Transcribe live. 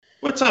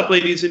What's up,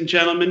 ladies and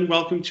gentlemen?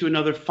 Welcome to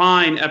another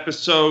fine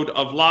episode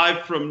of Live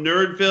from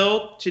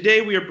Nerdville.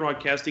 Today we are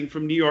broadcasting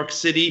from New York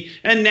City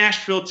and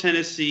Nashville,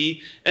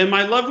 Tennessee. And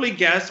my lovely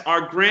guests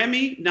are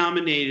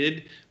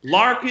Grammy-nominated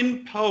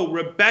Larkin Poe,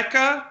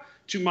 Rebecca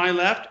to my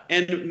left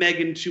and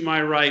Megan to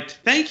my right.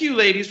 Thank you,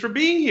 ladies, for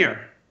being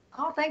here.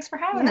 Oh, thanks for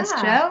having us,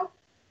 Joe.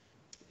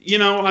 You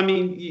know, I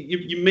mean,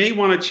 you may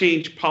want to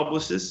change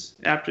publicists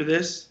after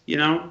this, you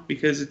know,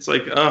 because it's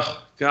like,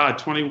 oh, God,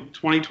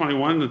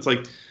 2021, it's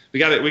like, we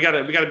got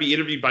to be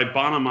interviewed by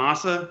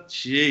Bonamassa.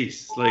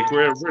 Jeez, like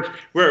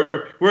we're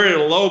at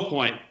a low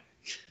point.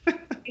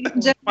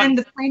 And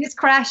the plane is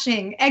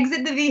crashing.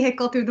 Exit the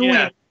vehicle through the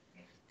window.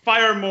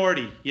 Fire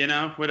Morty, you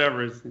know,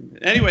 whatever.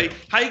 Anyway,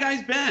 how you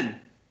guys been?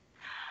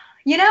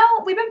 You know,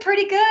 we've been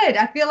pretty good.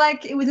 I feel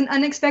like it was an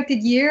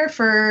unexpected year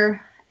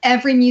for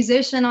every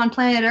musician on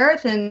planet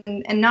Earth, and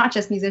not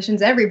just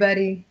musicians,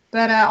 everybody.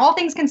 But all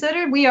things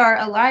considered, we are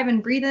alive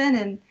and breathing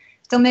and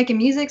still making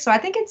music, so I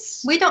think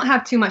we don't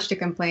have too much to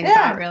complain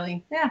about,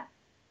 really. Yeah.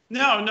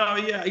 No,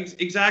 yeah,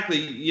 exactly.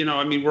 You know,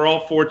 I mean, we're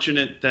all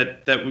fortunate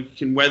that we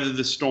can weather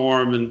the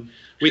storm, and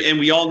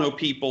we all know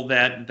people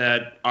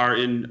that are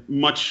in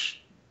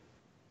much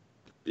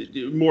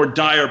more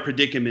dire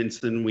predicaments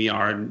than we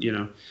are, and you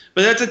know.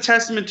 But that's a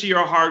testament to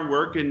your hard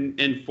work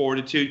and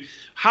fortitude.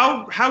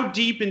 How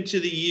deep into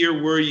the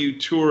year were you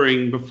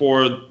touring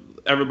before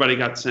everybody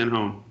got sent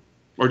home,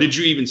 or did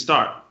you even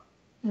start?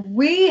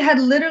 We had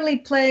literally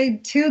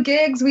played 2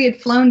 gigs. We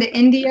had flown to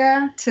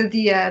India to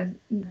the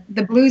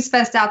Blues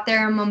Fest out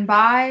there in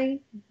Mumbai,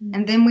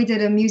 and then we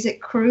did a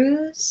music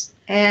cruise.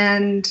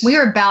 And we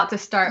were about to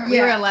start. We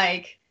were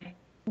like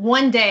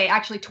one day,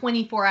 actually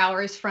 24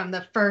 hours from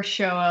the first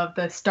show of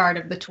the start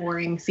of the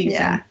touring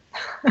season.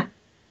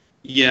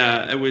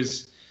 Yeah, it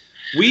was.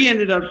 We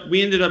ended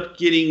up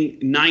getting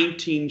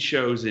 19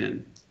 shows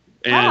in,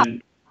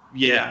 and.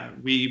 Yeah,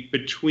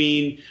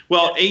 18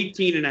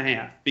 and a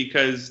half,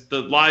 because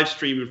the live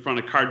stream in front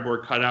of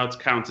cardboard cutouts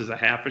counts as a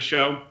half a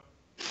show.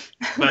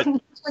 But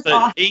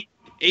awesome.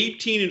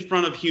 18 in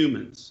front of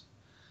humans.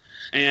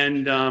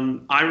 And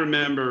I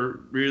remember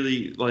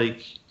really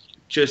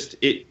just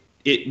it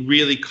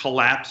really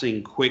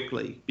collapsing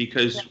quickly,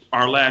 because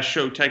our last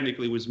show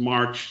technically was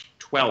March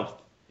 12th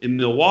in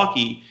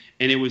Milwaukee,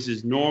 and it was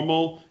as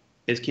normal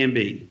as can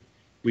be.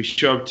 We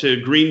show up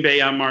to Green Bay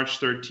on March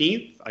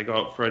 13th. I go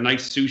out for a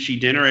nice sushi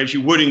dinner, as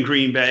you would in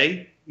Green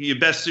Bay. The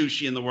best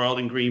sushi in the world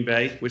in Green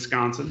Bay,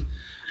 Wisconsin.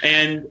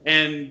 And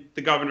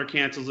the governor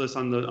cancels us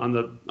on the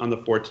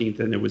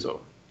 14th, and it was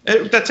over.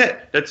 That's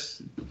it.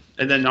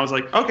 And then I was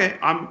like, okay,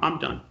 I'm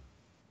done.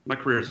 My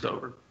career is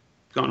over.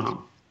 Going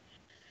home.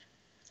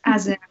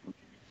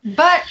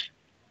 But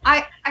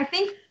I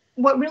think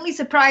what really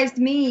surprised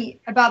me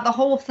about the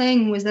whole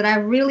thing was that I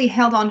really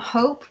held on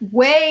hope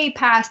way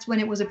past when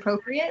it was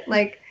appropriate.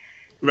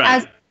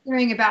 As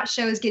hearing about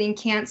shows getting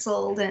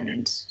canceled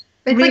and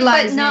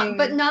realizing,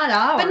 but not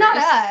ours. But not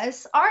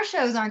us. Our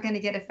shows aren't going to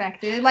get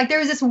affected. There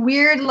was this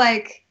weird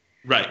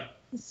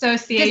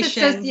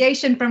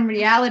disassociation from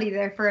reality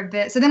there for a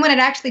bit. So then when it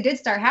actually did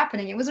start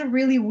happening, it was a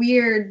really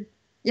weird,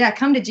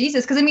 come to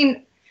Jesus. Because I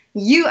mean,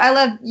 I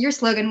love your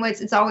slogan.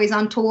 It's always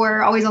on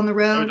tour, always on the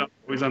road.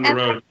 Always on the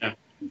road. Yeah.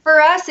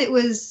 For us,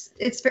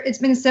 it's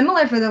been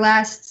similar for the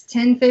last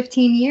 10,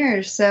 15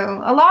 years.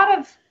 So a lot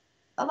of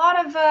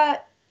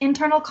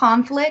internal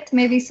conflict,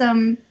 maybe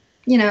some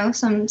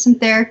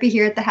therapy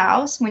here at the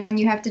house when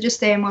you have to just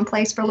stay in one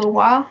place for a little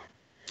while.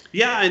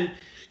 Yeah, and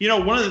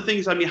one of the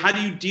things, I mean, how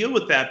do you deal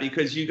with that?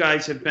 Because you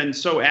guys have been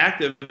so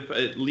active,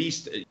 at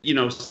least,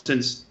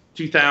 since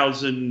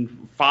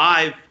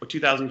 2005 or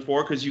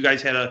 2004, because you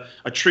guys had a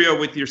trio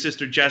with your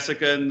sister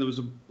Jessica, and there was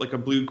a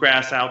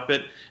bluegrass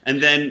outfit,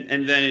 and then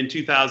in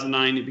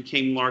 2009 it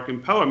became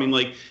Larkin Poe. I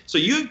mean, so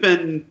you've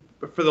been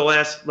for the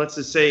last, let's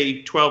just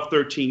say 12,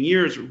 13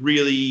 years,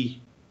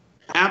 really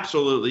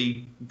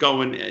absolutely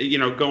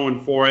going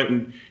for it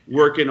and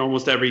working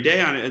almost every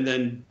day on it, and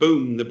then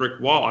boom, the brick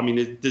wall. I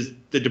mean, does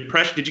the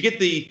depression? Did you get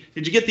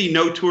the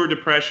no tour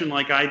depression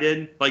like I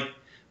did? Like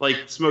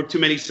smoke too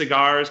many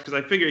cigars? Because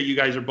I figure you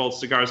guys are both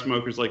cigar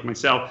smokers like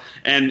myself,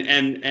 and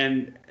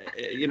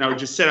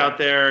just sit out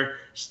there,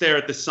 stare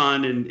at the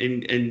sun,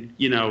 and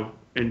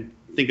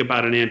think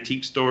about an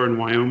antique store in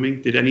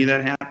Wyoming. Did any of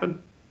that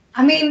happen?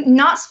 I mean,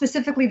 not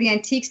specifically the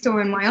antique store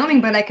in Wyoming,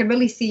 but I could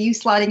really see you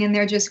sliding in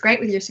there just great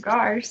with your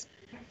cigars.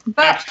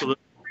 But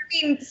absolutely.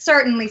 I mean,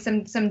 certainly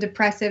some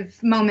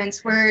depressive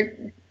moments where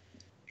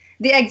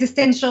the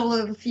existential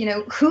of,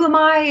 who am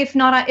I if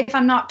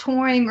I'm not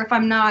touring, or if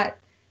I'm not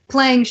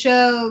playing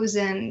shows,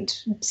 and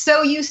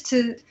so used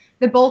to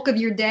the bulk of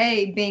your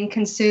day being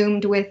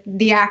consumed with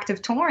the act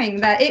of touring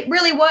that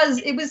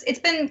it's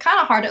been kind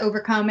of hard to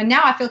overcome, and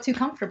now I feel too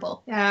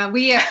comfortable. Yeah,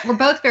 we're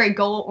both very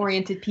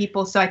goal-oriented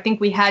people, so I think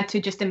we had to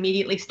just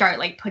immediately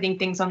start putting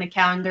things on the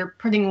calendar,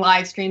 putting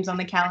live streams on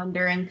the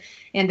calendar, and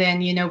then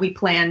we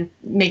planned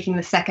making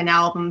the second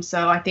album.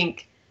 So I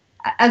think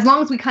as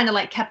long as we kind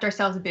of kept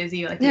ourselves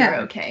busy, we were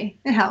okay.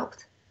 It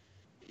helped.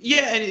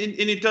 Yeah,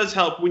 and it does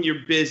help when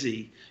you're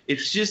busy.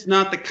 it's just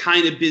not the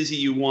kind of busy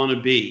you want to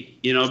be,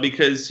 you know,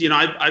 because, you know,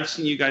 I've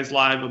seen you guys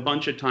live a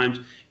bunch of times,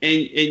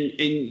 and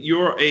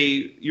you're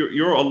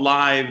a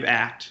live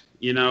act,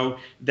 you know,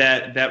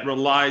 that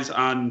relies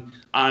on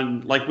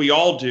like we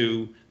all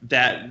do,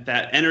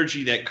 that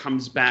energy that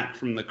comes back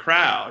from the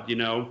crowd, you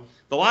know.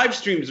 The live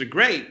streams are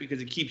great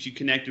because it keeps you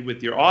connected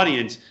with your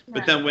audience,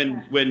 but then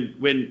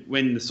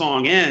when the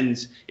song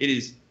ends, it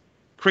is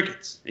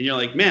crickets, and you're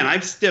like, man,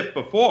 I've stiffed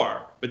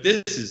before, but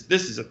this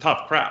is a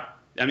tough crowd.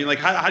 I mean, like,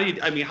 how do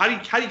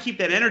you keep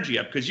that energy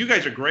up? Because you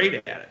guys are great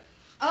at it.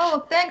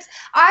 Oh, thanks.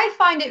 I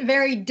find it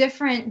very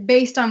different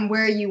based on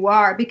where you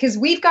are, because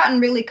we've gotten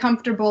really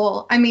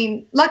comfortable. I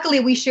mean, luckily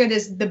we share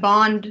the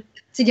bond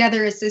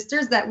together as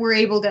sisters, that we're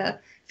able to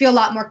feel a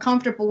lot more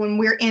comfortable when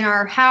we're in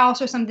our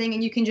house or something,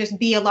 and you can just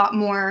be a lot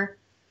more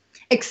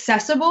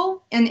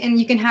accessible, and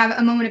you can have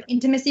a moment of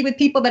intimacy with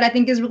people that I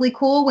think is really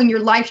cool when you're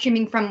live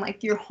streaming from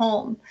like your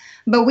home.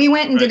 But we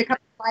went and did a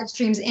couple of live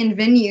streams in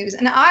venues,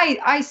 and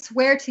I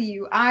swear to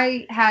you,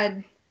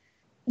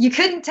 you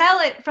couldn't tell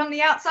it from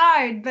the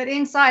outside, but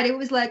inside it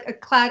was like a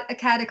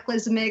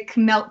cataclysmic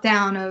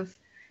meltdown of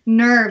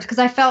nerves, because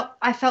I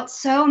felt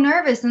so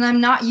nervous, and I'm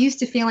not used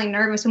to feeling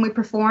nervous when we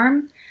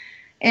perform,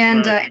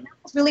 and it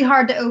was really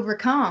hard to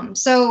overcome.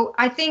 So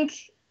I think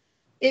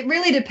it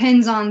really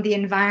depends on the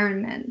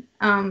environment.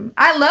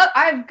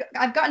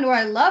 I've gotten to where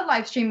I love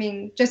live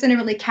streaming just in a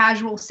really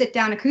casual, sit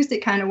down,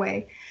 acoustic kind of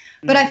way.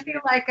 But I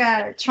feel like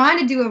trying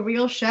to do a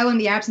real show in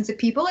the absence of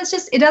people,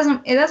 it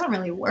doesn't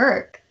really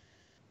work.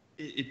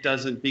 It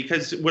doesn't,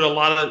 because what a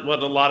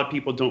lot of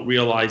people don't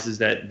realize is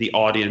that the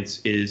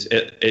audience is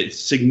a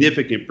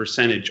significant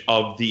percentage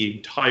of the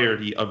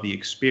entirety of the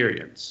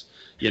experience.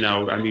 You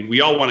know, I mean,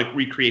 we all want to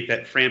recreate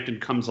that Frampton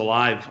Comes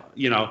Alive,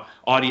 you know,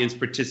 audience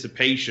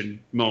participation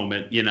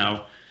moment, you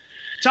know.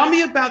 Tell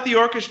me about the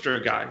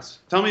orchestra, guys.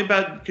 Tell me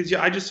about, because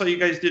I just saw you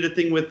guys did a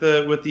thing with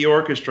the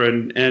orchestra,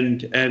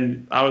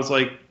 and I was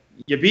like,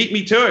 you beat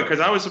me to it, because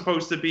I was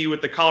supposed to be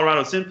with the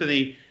Colorado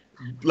Symphony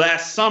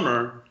last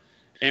summer,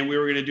 and we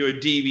were going to do a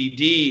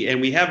DVD, and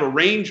we have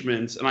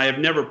arrangements, and I have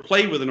never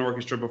played with an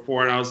orchestra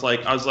before, and I was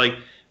like,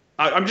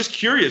 I'm just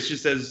curious,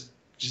 just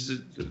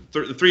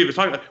the three of us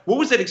talking about, what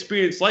was that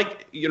experience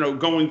like, you know,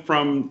 going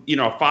from, you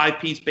know, a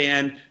 5-piece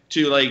band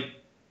to like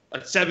a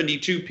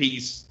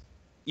 72-piece,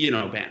 you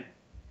know, band?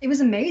 It was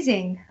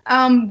amazing.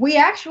 We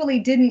actually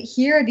didn't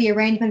hear the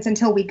arrangements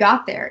until we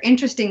got there,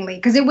 interestingly,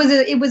 because it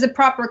was a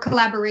proper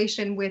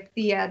collaboration with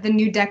the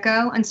New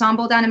Deco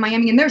ensemble down in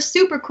Miami, and they're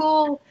super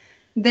cool.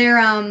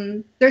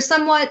 They're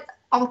somewhat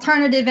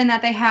alternative in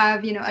that they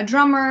have, you know, a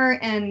drummer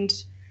and,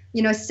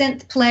 you know, a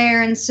synth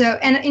player,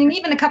 and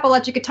even a couple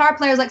electric guitar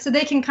players, like, so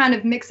they can kind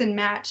of mix and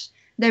match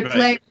their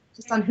play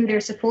just on who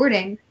they're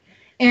supporting.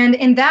 And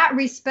in that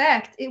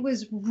respect, it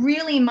was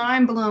really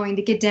mind-blowing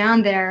to get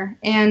down there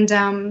and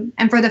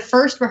for the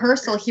first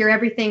rehearsal, hear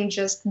everything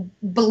just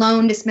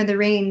blown to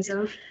smithereens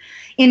of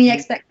any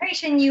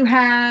expectation you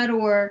had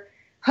or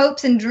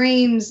hopes and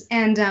dreams.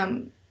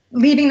 And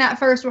leaving that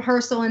first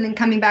rehearsal and then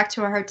coming back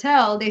to our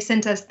hotel, they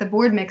sent us the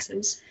board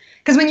mixes.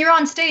 Because when you're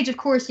on stage, of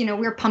course, you know,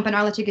 we're pumping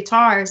our electric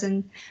guitars,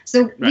 and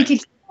so we could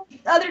hear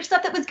other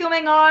stuff that was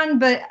going on,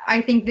 but I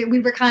think that we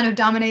were kind of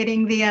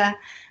dominating the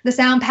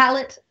sound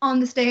palette on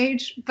the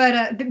stage.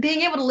 But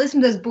being able to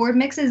listen to those board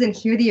mixes and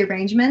hear the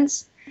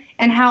arrangements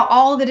and how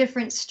all the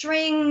different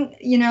string,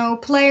 you know,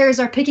 players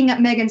are picking up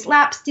Megan's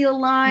lap steel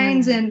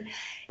lines, and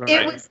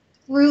it was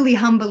truly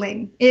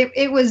humbling.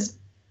 It was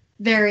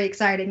very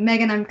exciting.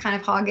 Megan, I'm kind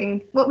of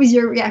hogging. What was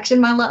your reaction,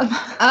 my love?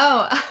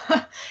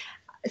 Oh,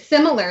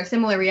 similar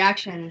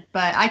reaction.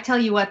 But I tell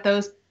you what,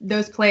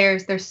 those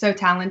players, they're so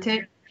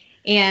talented.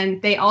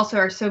 And they also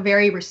are so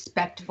very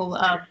respectful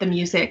of the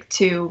music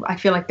too. I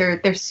feel like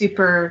they're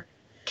super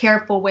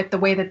careful with the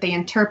way that they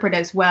interpret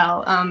as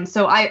well.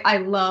 So I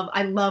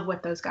love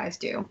what those guys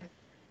do.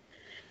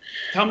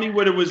 Tell me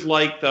what it was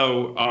like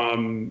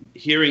though,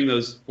 hearing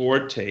those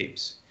board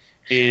tapes,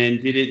 and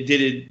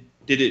did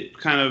it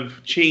kind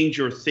of change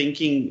your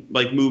thinking,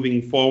 like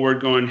moving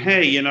forward, going,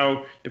 hey, you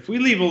know, if we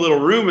leave a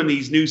little room in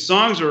these new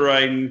songs we're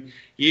writing,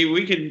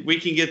 we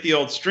can get the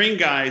old string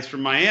guys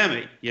from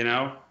Miami, you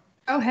know?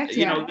 Oh, heck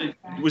yeah. You know,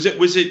 was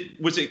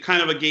it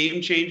kind of a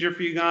game changer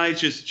for you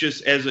guys,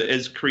 just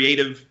as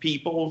creative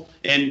people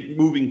and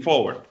moving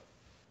forward?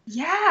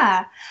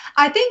 Yeah,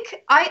 I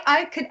think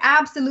I could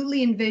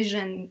absolutely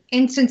envision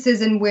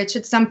instances in which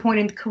at some point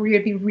in the career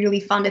it'd be really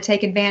fun to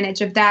take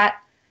advantage of that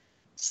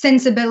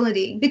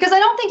sensibility, because I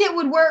don't think it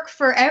would work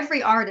for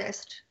every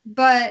artist,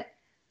 but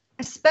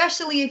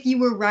especially if you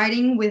were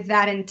writing with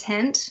that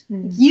intent,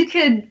 you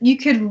could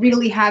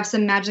really have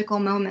some magical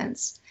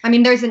moments. I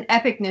mean, there's an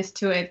epicness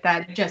to it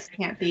that just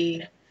can't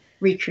be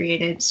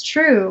recreated. It's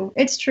true.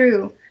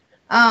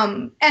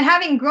 And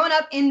having grown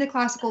up in the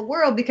classical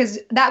world, because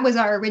that was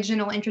our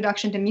original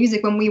introduction to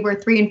music when we were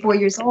 3 and 4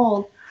 years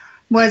old,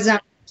 was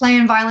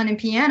playing violin and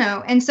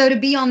piano. And so to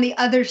be on the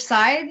other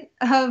side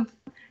of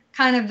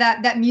kind of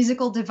that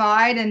musical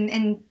divide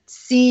and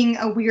seeing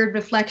a weird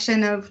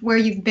reflection of where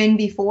you've been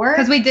before.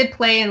 Because we did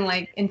play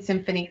in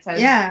symphonies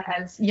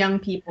as young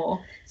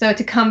people, so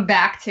to come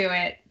back to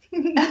it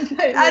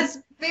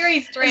as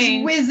very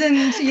strange, as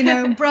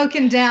wizened,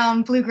 broken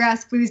down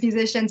bluegrass blues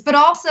musicians. But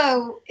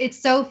also, it's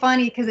so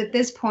funny because at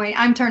this point,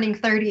 I'm turning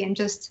 30 in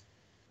just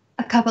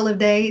a couple of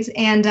days,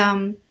 and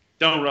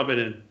don't rub it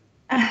in.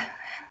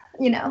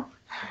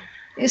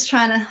 Just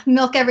trying to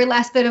milk every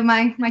last bit of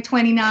my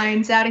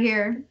 29s out of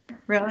here.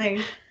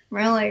 Really.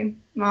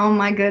 Oh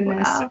my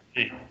goodness. Wow.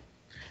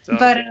 So,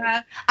 but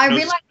I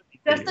realized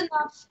just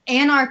enough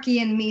anarchy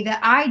in me that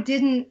I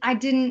didn't,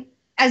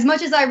 as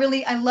much as I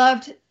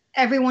loved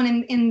everyone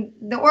in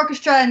the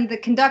orchestra and the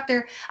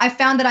conductor, I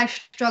found that I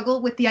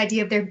struggled with the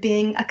idea of there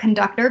being a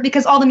conductor,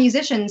 because all the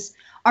musicians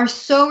are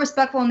so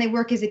respectful and they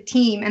work as a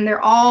team and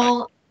they're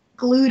all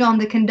glued on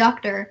the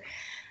conductor.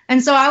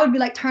 And so I would be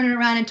like turning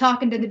around and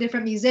talking to the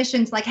different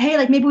musicians, like, hey,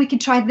 like maybe we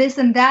could try this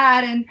and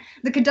that. And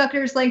the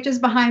conductor's like just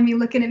behind me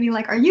looking at me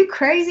like, are you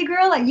crazy,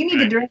 girl? Like, you need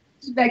to direct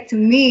this back to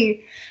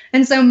me.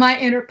 And so my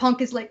inner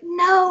punk is like,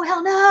 no,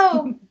 hell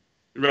no.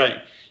 Right.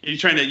 You're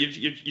trying to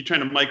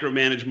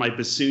micromanage my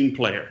bassoon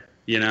player,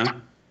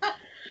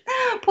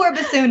 Poor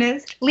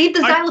bassoonist. Leave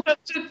the xylophone.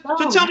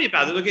 So tell me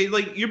about it. Okay,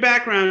 like your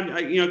background,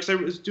 because I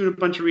was doing a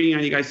bunch of reading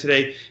on you guys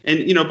today,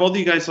 and both of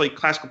you guys like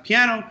classical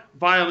piano,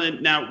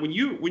 violin. Now, when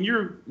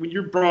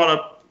you're brought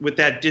up with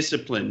that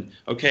discipline,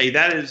 okay,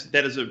 that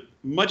is a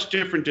much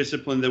different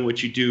discipline than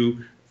what you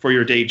do for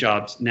your day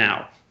jobs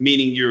now.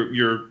 Meaning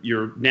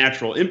you're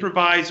natural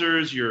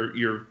improvisers.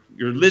 You're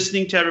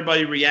listening to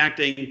everybody,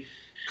 reacting.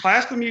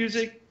 Classical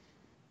music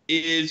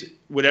is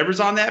whatever's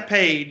on that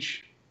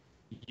page.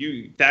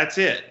 That's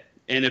it.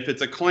 And if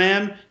it's a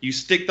clam, you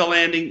stick the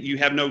landing. You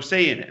have no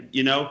say in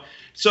it.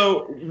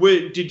 So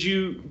did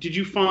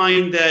you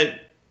find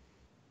that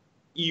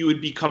you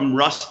would become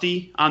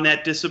rusty on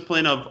that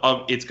discipline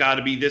of it's got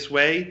to be this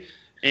way,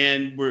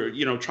 and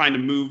we're trying to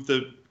move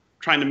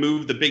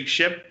the big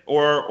ship,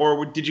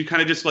 or did you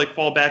kind of just like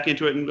fall back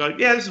into it and go,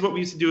 yeah, this is what we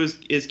used to do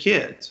as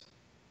kids?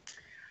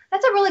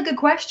 That's a really good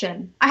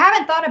question. I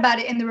haven't thought about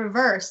it in the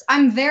reverse.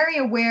 I'm very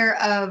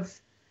aware of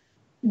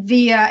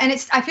and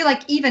I feel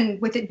like even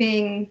with it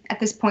being at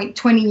this point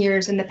 20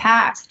 years in the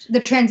past, the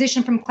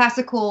transition from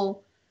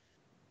classical,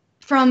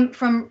 from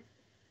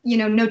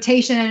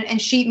notation and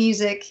sheet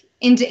music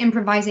into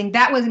improvising,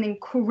 that was an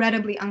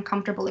incredibly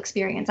uncomfortable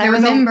experience. I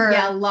remember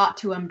a lot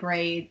to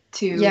embrace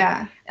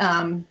to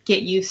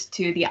get used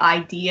to the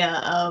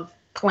idea of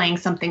playing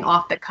something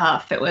off the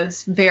cuff. It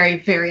was very,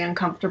 very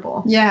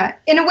uncomfortable. Yeah,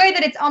 in a way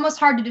that it's almost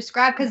hard to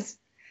describe because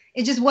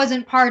it just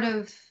wasn't part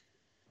of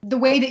the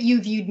way that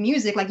you viewed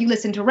music. Like you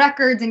listened to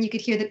records and you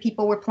could hear that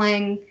people were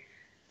playing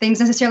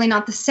things necessarily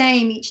not the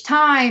same each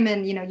time.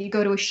 And, you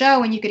go to a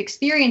show and you could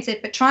experience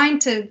it, but trying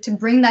to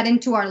bring that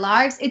into our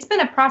lives, it's been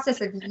a process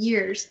of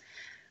years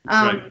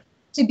to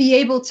be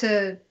able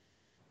to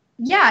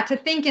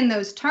think in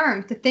those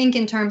terms, to think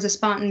in terms of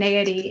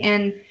spontaneity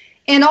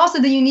and also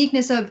the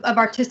uniqueness of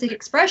artistic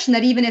expression,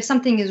 that even if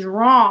something is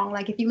wrong,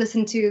 like if you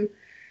listen to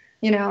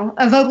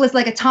a vocalist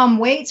like a Tom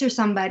Waits or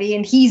somebody,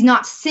 and he's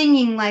not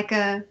singing like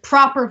a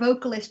proper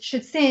vocalist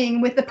should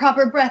sing with the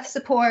proper breath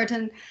support,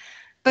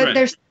 but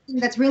there's something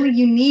that's really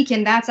unique,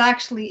 and that's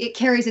actually, it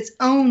carries its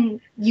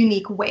own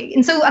unique weight.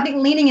 And so I think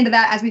leaning into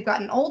that as we've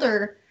gotten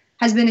older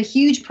has been a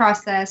huge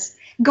process.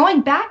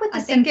 Going back with the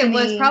symphony, I think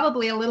it was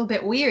probably a little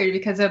bit weird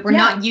because we're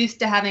not used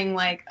to having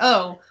like,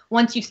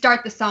 once you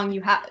start the song,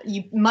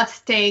 you must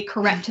stay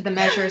correct to the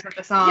measures of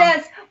the song.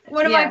 Yes,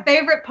 one of my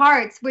favorite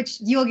parts, which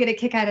you'll get a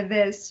kick out of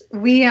this,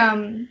 we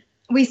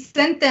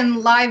sent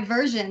them live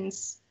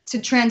versions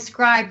to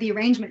transcribe the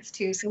arrangements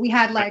to. So we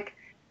had like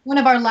one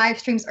of our live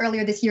streams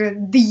earlier this year,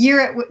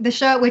 the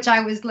show at which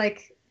I was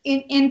like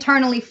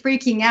internally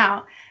freaking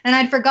out. And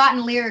I'd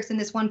forgotten lyrics in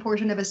this one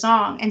portion of a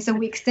song. And so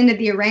we extended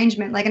the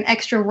arrangement like an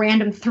extra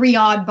random 3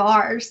 odd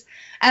bars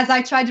as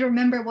I tried to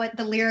remember what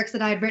the lyrics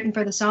that I had written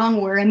for the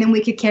song were. And then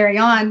we could carry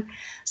on.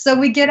 So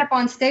we get up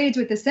on stage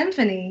with the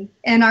symphony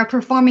and are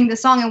performing the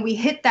song. And we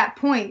hit that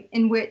point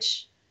in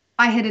which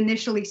I had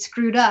initially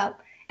screwed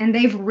up. And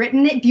they've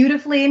written it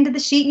beautifully into the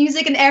sheet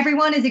music. And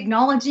everyone is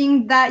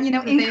acknowledging that,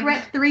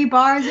 incorrect 3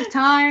 bars of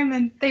time.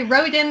 And they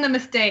wrote in the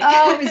mistake.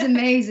 Oh, it was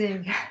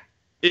amazing.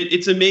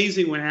 It's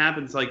amazing what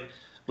happens. Like,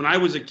 when I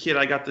was a kid,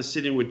 I got to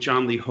sit in with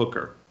John Lee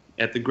Hooker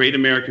at the Great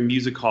American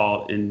Music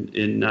Hall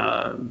in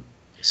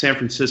San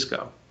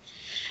Francisco.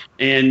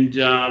 And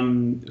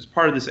it was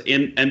part of this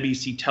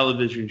NBC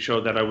television show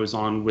that I was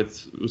on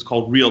with. It was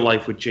called Real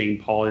Life with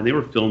Jane Paul, and they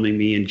were filming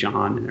me and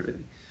John and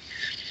everything.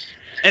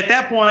 At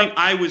that point,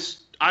 I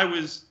was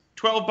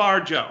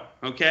 12-bar Joe,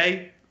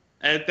 okay?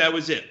 And that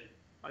was it.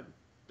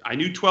 I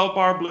knew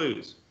 12-bar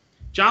blues.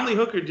 John Lee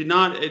Hooker did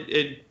not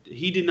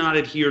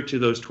adhere to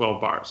those 12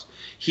 bars.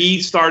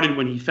 He started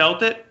when he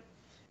felt it,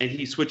 and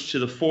he switched to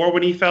the 4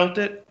 when he felt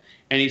it,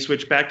 and he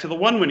switched back to the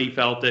 1 when he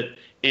felt it.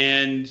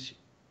 And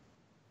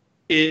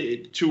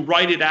to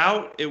write it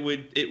out, it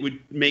would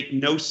make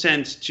no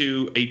sense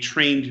to a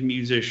trained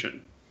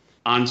musician.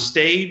 On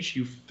stage,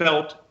 you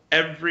felt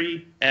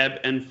every ebb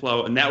and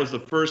flow, and that was the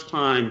first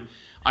time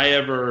I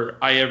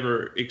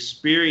ever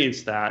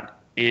experienced that.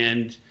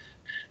 And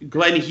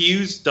Glenn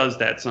Hughes does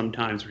that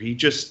sometimes, where he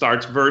just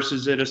starts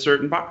verses at a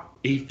certain bar.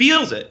 He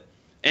feels it.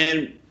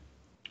 And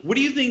what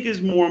do you think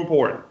is more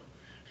important?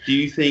 Do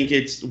you think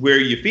it's where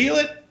you feel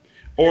it,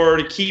 or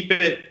to keep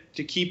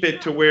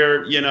it to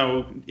where, you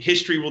know,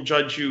 history will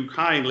judge you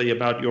kindly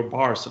about your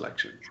bar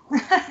selection?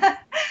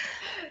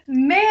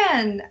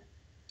 Man,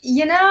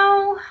 you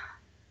know,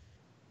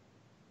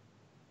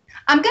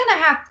 I'm gonna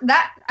have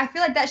that. I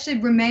feel like that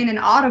should remain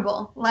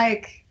inaudible.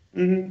 Like,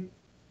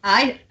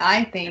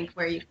 I think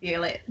where you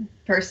feel it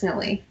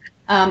personally.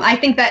 I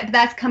think that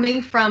that's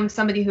coming from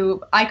somebody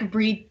who I could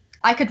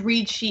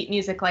read sheet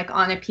music like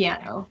on a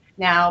piano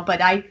now,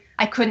 but I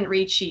couldn't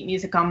read sheet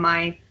music on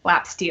my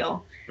lap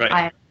steel.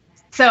 Right.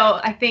 So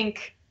I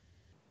think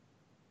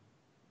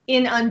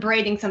in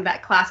unbraiding some of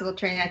that classical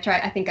training,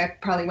 I think I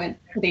probably went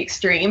to the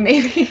extreme,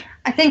 maybe.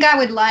 I think I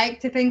would like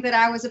to think that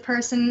I was a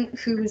person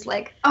who was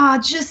like, oh,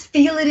 just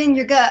feel it in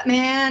your gut,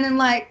 man. And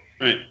like,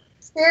 right.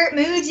 Spirit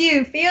moves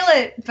you, feel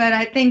it. But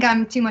I think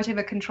I'm too much of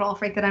a control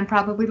freak that I'm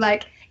probably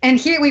like, and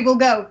here we will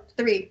go.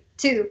 3,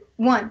 2,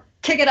 1,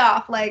 kick it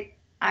off. Like,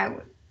 I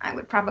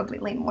would probably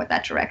lean more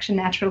that direction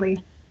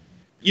naturally.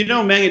 You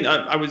know, Megan,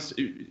 I was,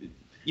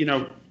 you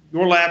know,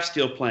 your lap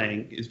steel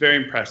playing is very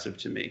impressive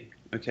to me.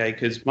 Okay,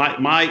 because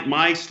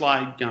my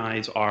slide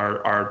guys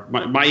are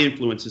my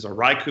influences are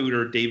Ry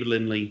Cooder, David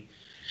Lindley,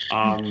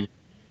 and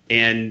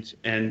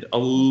a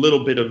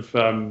little bit of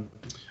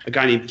a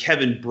guy named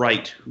Kevin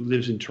Bright who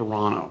lives in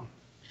Toronto.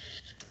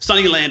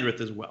 Sonny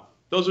Landreth as well.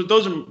 Those are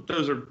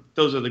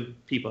the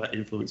people that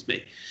influenced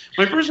me.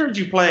 When I first heard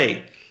you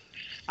play,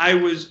 I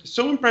was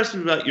so impressed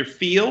about your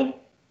feel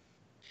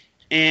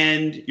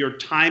and your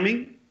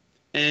timing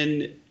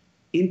and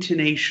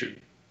intonation.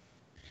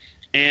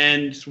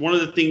 And one of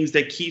the things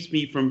that keeps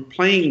me from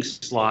playing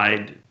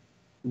slide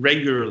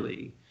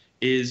regularly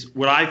is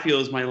what I feel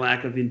is my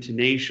lack of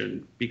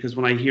intonation, because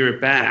when I hear it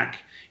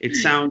back, it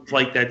sounds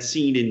like that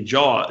scene in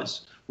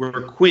Jaws where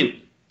Quint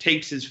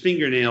takes his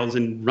fingernails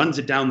and runs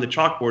it down the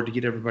chalkboard to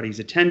get everybody's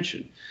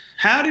attention.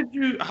 How did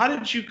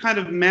you kind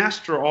of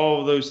master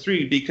all of those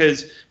three?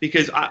 Because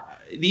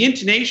the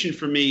intonation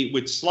for me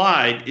with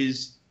slide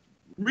is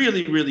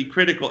really, really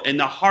critical and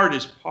the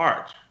hardest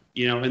part.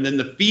 You know, and then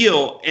the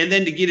feel, and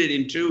then to get it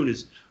in tune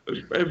is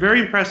very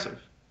impressive.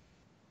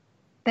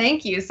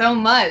 Thank you so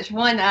much.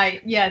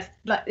 Yes,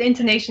 the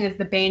intonation is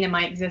the bane of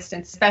my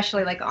existence,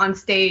 especially like on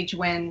stage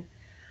when,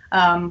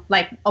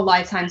 like a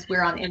lot of times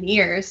we're on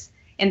in-ears,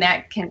 and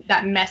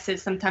that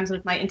messes sometimes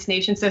with my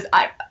intonation. So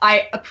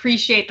I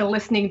appreciate the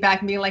listening back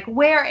and being like,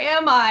 where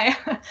am I?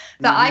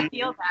 So I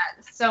feel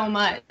that so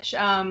much.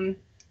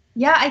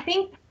 Yeah, I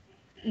think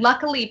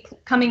luckily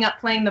coming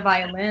up playing the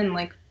violin,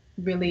 like,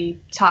 really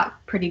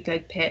taught pretty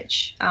good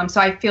pitch. So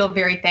I feel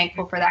very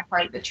thankful for that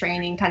part of the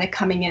training, kind of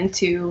coming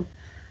into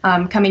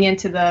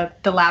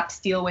the lap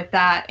steel with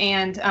that.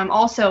 And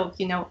also,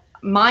 you know,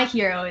 my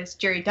hero is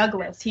Jerry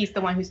Douglas. He's the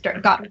one who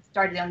got me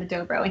started on the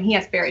dobro, and he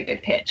has very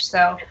good pitch.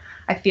 So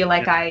I feel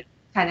like I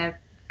kind of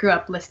grew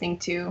up listening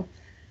to,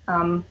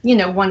 you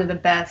know, one of the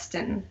best,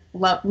 and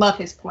love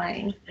his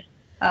playing.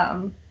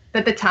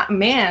 But the time,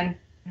 man,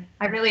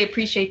 I really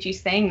appreciate you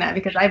saying that,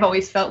 because I've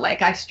always felt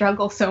like I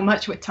struggle so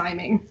much with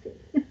timing.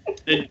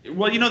 And,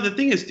 well, you know, the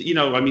thing is, you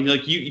know, I mean,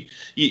 like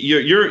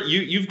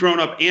you've grown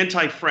up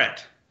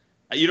anti-fret.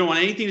 You don't want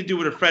anything to do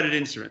with a fretted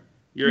instrument.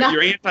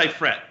 You're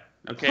anti-fret.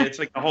 Okay, that's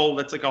like a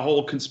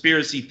whole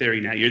conspiracy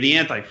theory now. You're the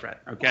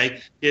anti-fret.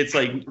 Okay, it's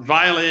like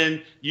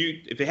violin.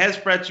 If it has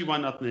frets, you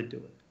want nothing to do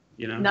with it.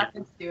 You know,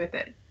 nothing to do with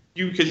it.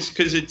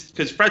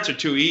 Because frets are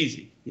too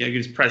easy. You know,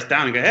 you just press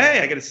down and go, hey,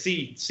 I got a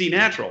C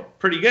natural,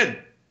 pretty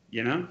good.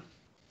 You know,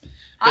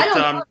 I don't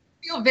know.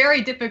 It feel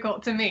very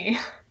difficult to me.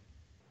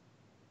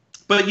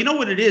 But you know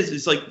what it is?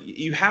 It's like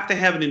you have to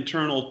have an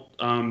internal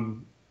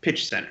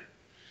pitch center,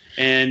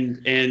 and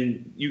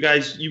you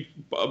guys,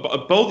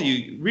 both of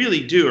you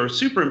really are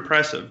super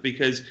impressive,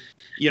 because,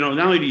 you know,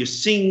 not only do you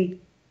sing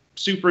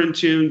super in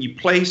tune, you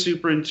play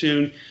super in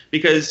tune,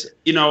 because,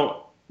 you know,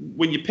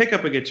 when you pick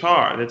up a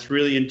guitar that's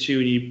really in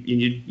tune,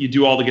 you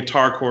do all the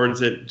guitar chords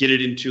that get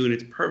it in tune,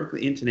 it's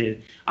perfectly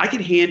intonated. I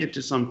can hand it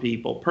to some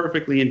people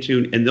perfectly in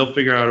tune, and they'll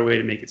figure out a way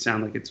to make it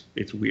sound like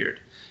it's weird,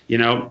 you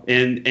know.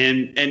 And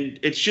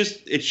it's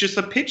just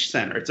a pitch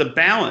center. It's a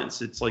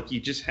balance. It's like you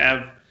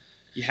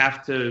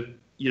have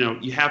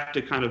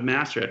to kind of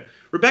master it.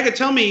 Rebecca,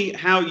 tell me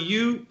how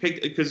you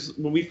picked, because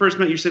when we first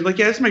met, you said, like,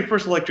 yeah, this is my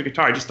first electric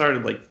guitar. I just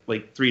started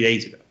like 3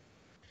 days ago,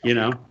 you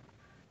know.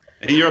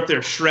 And you're up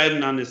there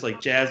shredding on this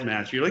like jazz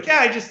master. You're like, yeah,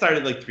 I just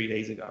started like 3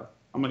 days ago.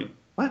 I'm like,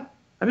 what?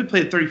 I've been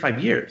playing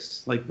 35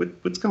 years. Like,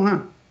 what's going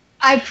on?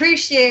 I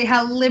appreciate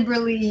how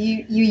liberally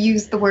you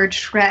use the word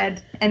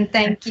shred, and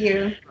thank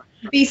you.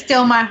 Be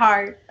still my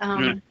heart. I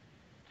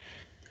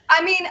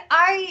mean,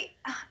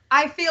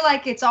 I feel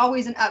like it's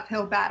always an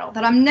uphill battle,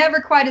 that I'm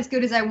never quite as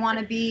good as I want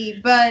to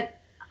be, but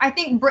I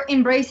think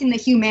embracing the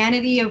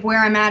humanity of where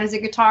I'm at as a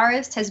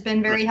guitarist has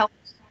been very helpful.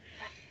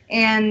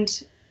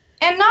 and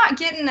not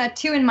getting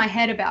too in my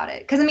head about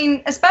it. Because I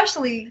mean,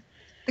 especially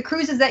the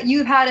cruises that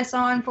you've had us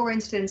on, for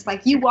instance,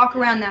 like you walk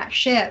around that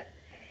ship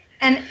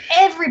and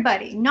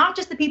everybody, not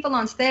just the people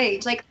on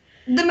stage, like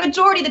the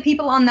majority of the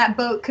people on that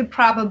boat could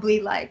probably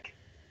like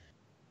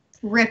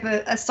rip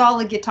a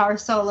solid guitar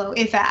solo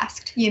if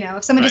asked. You know,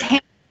 if someone just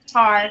handed a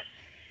guitar,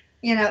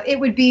 you know, it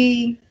would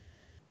be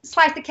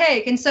slice the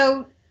cake. And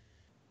so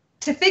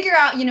to figure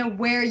out, you know,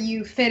 where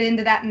you fit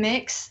into that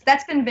mix,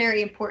 that's been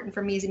very important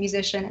for me as a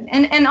musician,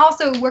 and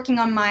also working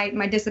on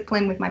my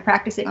discipline with my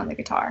practicing on the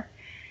guitar.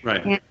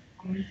 Right. And,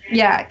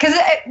 yeah, because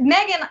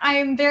Megan, I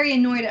am very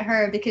annoyed at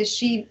her because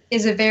she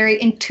is a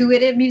very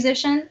intuitive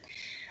musician.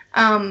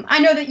 I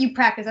know that you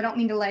practice. I don't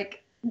mean to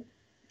like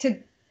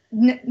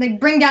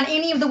bring down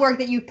any of the work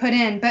that you put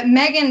in, but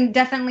Megan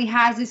definitely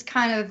has this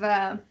kind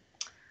of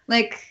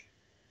like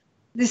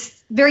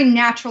this very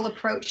natural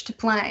approach to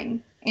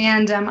playing.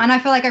 And I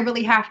feel like I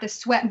really have to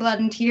sweat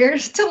blood and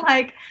tears to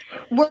like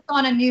work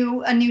on a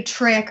new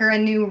trick or a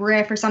new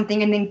riff or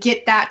something, and then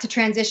get that to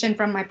transition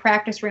from my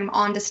practice room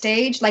onto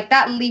stage. Like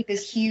that leap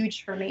is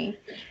huge for me,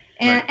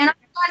 and I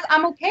realize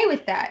I'm okay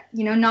with that.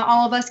 You know, not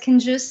all of us can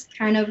just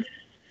kind of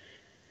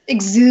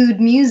exude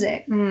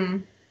music.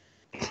 Mm.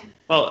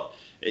 Well,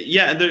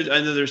 yeah,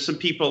 there's some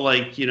people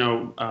like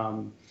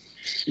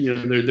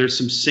there's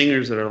some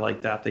singers that are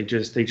like that. They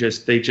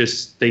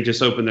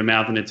just open their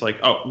mouth and it's like,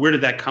 oh, where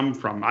did that come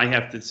from? I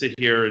have to sit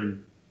here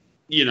and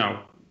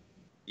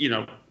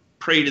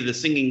pray to the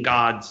singing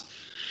gods.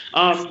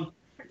 Talk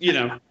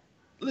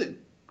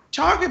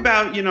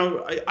about,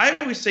 I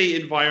always say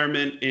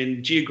environment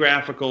and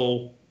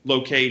geographical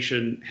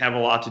location have a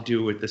lot to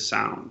do with the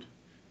sound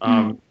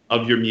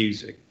of your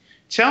music.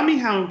 Tell me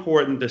how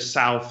important the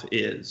South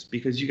is,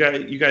 because you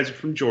guys are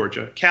from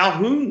Georgia,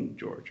 Calhoun,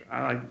 Georgia.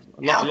 I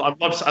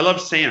love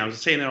saying it. I was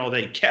saying it all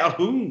day,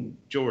 Calhoun,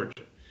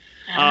 Georgia.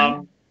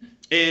 And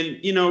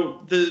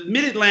the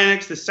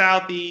Mid-Atlantic, the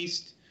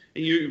Southeast,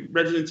 and you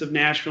residents of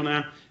Nashville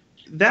now,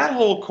 that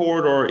whole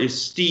corridor is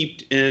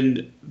steeped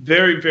in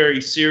very,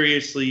 very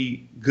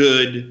seriously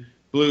good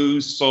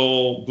blues,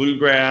 soul,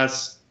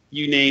 bluegrass,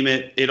 you name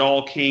it. It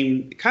all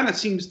kind of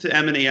seems to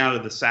emanate out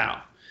of the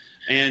South,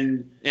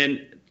 and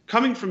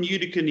coming from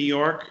Utica, New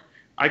York,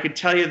 I could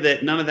tell you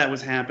that none of that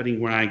was happening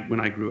when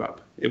I grew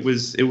up. It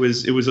was a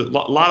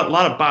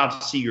lot of Bob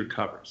Seger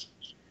covers,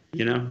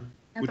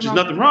 which is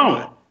nothing wrong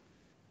with it.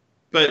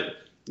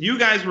 But you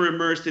guys were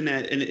immersed in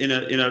that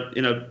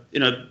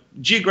in a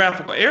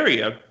geographical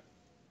area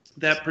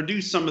that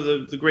produced some of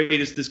the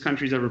greatest this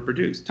country's ever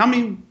produced. Tell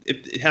me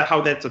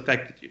how that's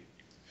affected you.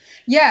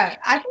 Yeah,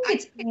 I think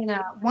it's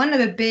one of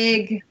the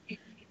big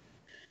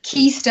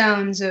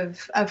keystones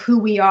of who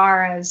we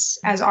are as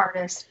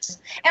artists.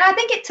 And I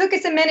think it took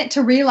us a minute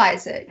to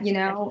realize it.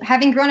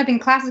 Having grown up in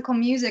classical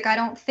music, I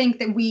don't think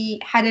that we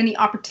had any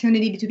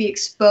opportunity to be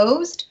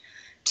exposed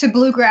to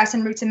bluegrass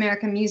and roots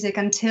American music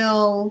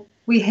until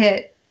we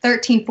hit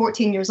 13,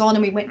 14 years old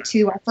and we went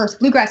to our first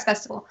bluegrass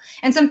festival.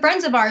 And some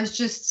friends of ours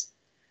just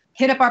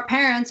hit up our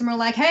parents and were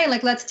like, hey,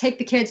 let's take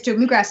the kids to a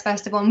bluegrass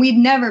festival. And we'd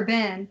never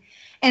been.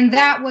 And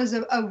that was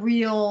a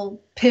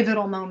real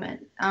pivotal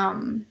moment.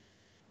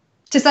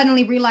 To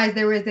suddenly realize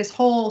there was this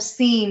whole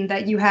scene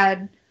that you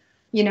had,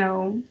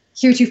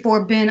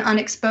 heretofore been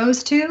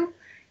unexposed to.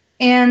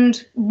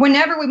 And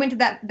whenever we went to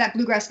that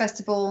bluegrass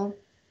festival,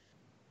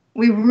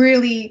 we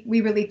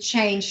really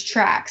changed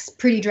tracks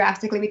pretty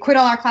drastically. We quit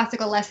all our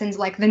classical lessons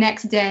like the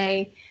next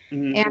day.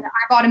 Mm-hmm. And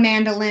I bought a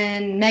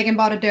mandolin, Megan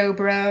bought a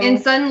dobro. And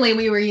suddenly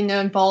we were,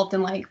 involved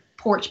in like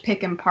porch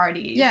picking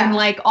parties and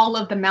like all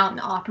of the mountain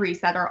opries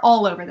that are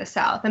all over the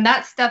South. And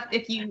that stuff,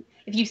 if you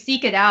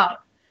seek it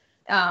out,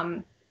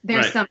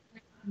 there's some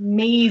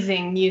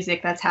amazing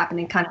music that's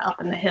happening kind of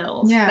up in the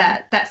hills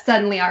that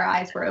suddenly our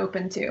eyes were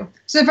open to.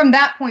 So from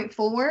that point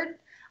forward,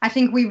 I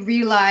think we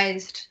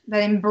realized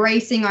that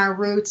embracing our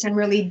roots and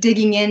really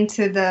digging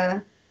into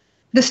the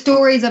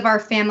stories of our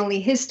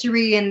family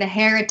history and the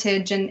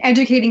heritage and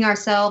educating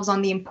ourselves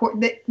on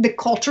the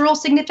cultural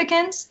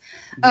significance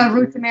of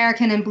roots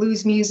American and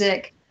blues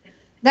music,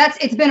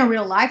 it's been a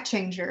real life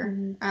changer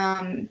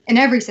in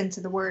every sense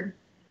of the word.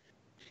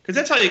 Because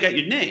that's how you got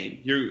your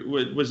name.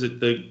 Was it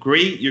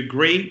your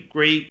great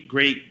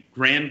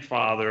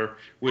grandfather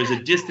was a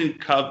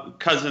distant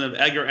cousin of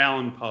Edgar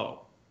Allan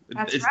Poe?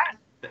 That's right.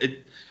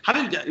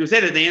 Was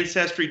that an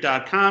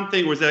Ancestry.com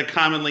thing, or was that a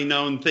commonly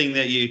known thing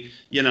that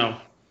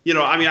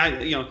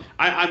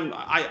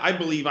I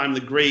believe I'm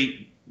the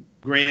great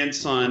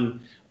grandson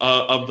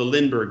of the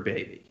Lindbergh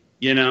baby.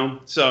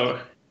 So.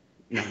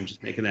 No, I'm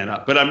just making that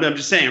up. But I'm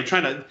just saying, I'm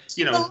trying to,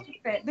 Believe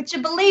it, but you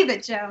believe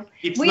it, Joe.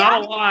 It's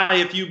not a lie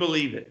if you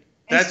believe it.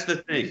 That's the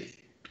thing.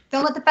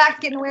 Don't let the facts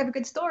get in the way of a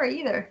good story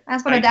either.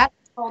 That's what our dad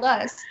told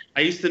us.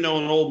 I used to know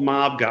an old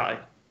mob guy,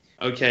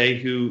 okay,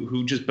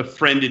 who just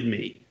befriended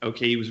me.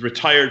 Okay, he was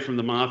retired from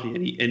the mafia,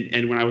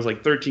 and when I was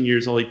like 13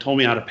 years old, he told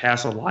me how to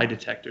pass a lie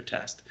detector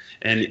test.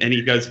 And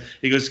he goes,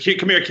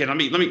 come here, kid. Let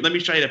me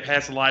show you how to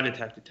pass a lie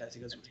detector test.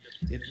 He goes,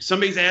 if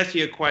somebody's asking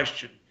you a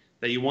question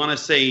that you want to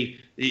say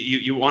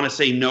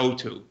no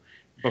to,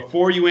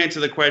 before you answer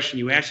the question,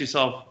 you ask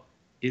yourself,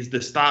 is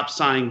the stop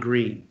sign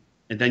green?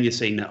 And then you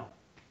say no.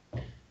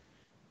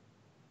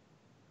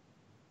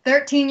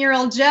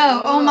 13-year-old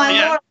Joe. Oh my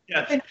Lord.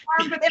 Yeah. I've been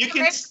armed with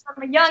information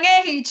from a young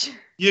age.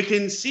 You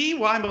can see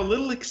why I'm a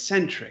little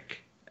eccentric.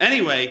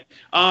 Anyway,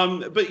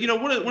 but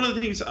one of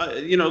the things,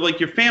 like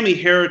your family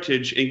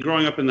heritage and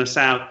growing up in the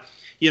South,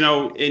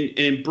 and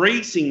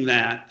embracing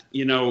that,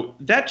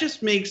 that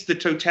just makes the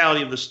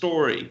totality of the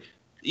story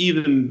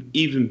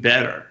even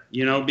better,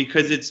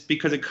 because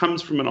it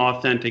comes from an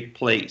authentic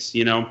place.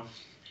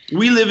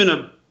 We live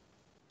in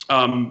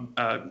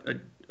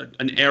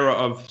an era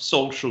of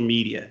social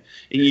media,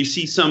 and you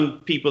see some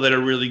people that are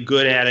really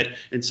good at it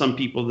and some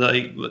people that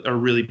are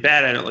really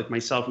bad at it, like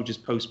myself, who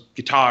just post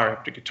guitar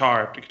after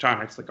guitar after guitar,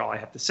 and that's like all I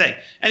have to say.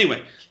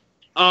 Anyway,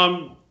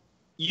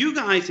 you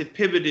guys have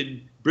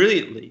pivoted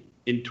brilliantly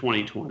in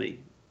 2020,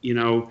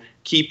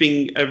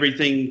 keeping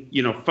everything,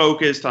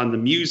 focused on the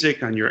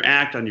music, on your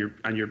act, on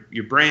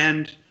your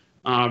brand,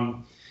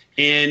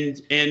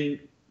 and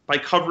by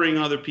covering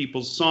other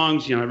people's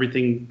songs,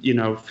 everything, you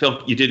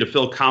did a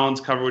Phil Collins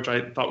cover, which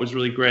I thought was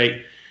really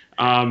great.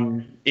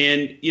 But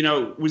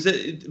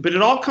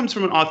it all comes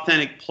from an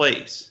authentic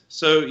place.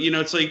 So,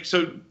 it's like,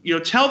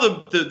 tell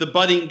the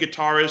budding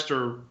guitarist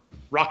or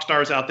rock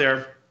stars out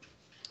there,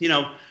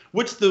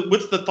 what's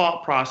the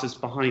thought process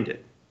behind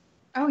it?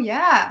 Oh,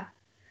 yeah.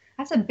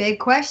 That's a big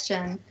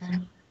question.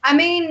 I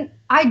mean,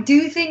 I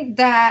do think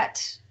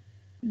that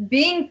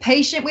being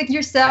patient with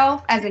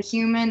yourself as a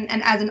human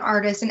and as an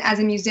artist and as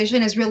a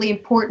musician is really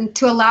important,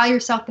 to allow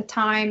yourself the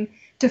time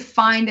to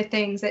find the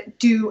things that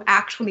do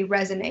actually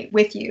resonate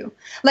with you.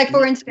 Like,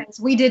 for instance,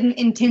 we didn't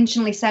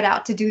intentionally set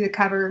out to do the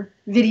cover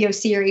video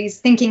series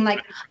thinking like,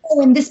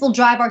 oh, and this will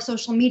drive our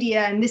social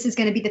media and this is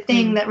going to be the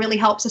thing that really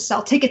helps us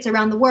sell tickets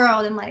around the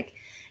world and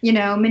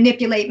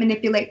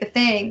manipulate the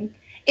thing.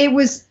 It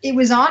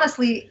was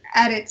honestly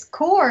at its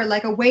core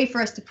like a way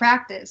for us to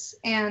practice.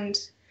 And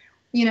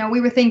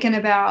we were thinking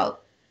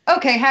about,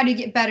 okay, how do you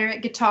get better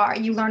at guitar?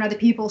 You learn other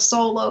people's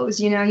solos,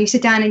 you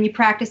sit down and you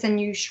practice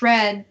and you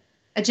shred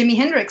a Jimi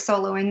Hendrix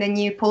solo, and then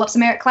you pull up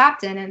some Eric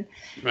Clapton. And,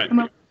 right.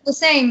 and the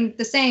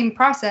same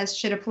process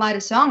should apply to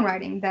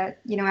songwriting, that,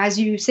 as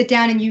you sit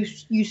down and you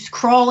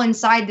crawl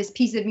inside this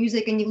piece of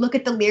music and you look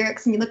at the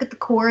lyrics and you look at the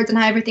chords and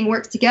how everything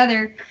works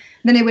together,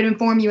 then it would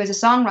inform you as a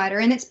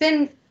songwriter. And it's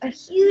been a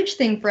huge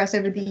thing for us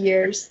over the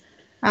years.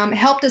 It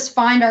helped us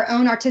find our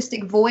own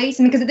artistic voice.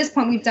 And because at this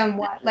point we've done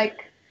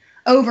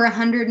over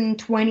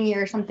 120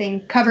 or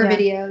something cover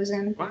videos.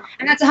 And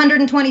that's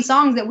 120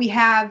 songs that we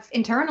have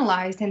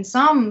internalized in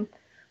some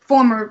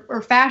form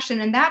or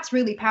fashion. And that's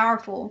really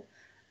powerful.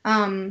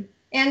 And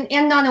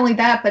not only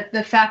that, but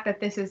the fact that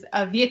this is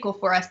a vehicle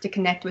for us to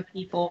connect with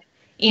people.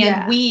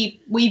 And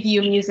we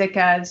view music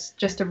as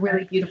just a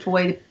really beautiful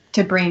way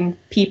to bring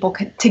people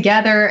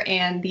together,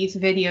 and these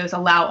videos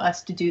allow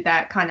us to do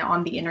that kind of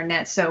on the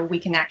internet, so we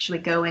can actually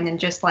go in and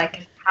just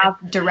have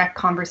direct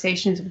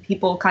conversations with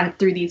people kind of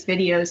through these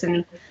videos,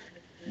 and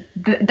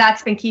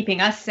that's been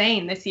keeping us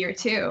sane this year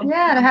too.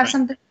 Yeah, to have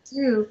something to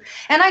do.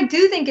 And I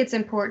do think it's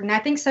important. I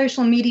think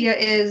social media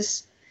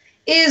is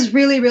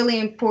really, really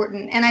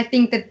important, and I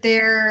think that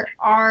there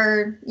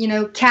are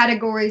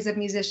categories of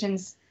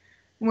musicians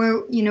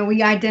where,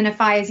 we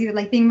identify as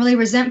either being really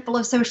resentful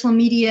of social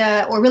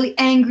media or really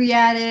angry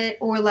at it,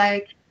 or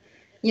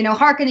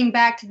hearkening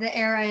back to the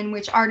era in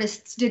which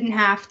artists didn't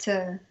have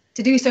to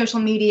do social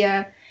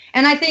media.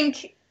 And I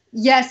think,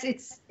 yes,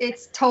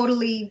 it's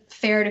totally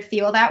fair to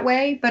feel that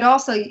way, but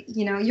also,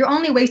 you're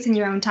only wasting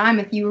your own time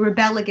if you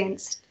rebel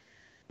against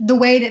the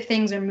way that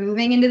things are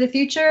moving into the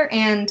future.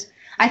 And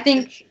I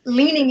think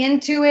leaning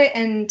into it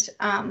and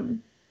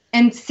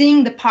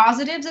seeing the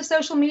positives of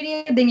social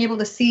media, being able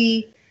to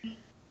see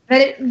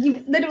that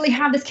you literally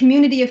have this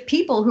community of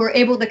people who are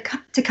able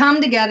to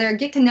come together,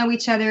 get to know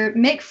each other,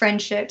 make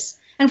friendships.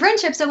 And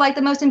friendships are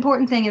the most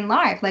important thing in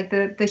life,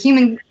 the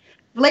human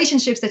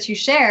relationships that you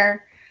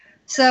share.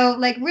 So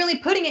really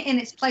putting it in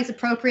its place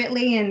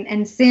appropriately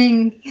and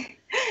seeing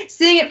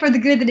it for the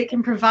good that it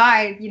can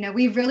provide.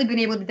 We've really been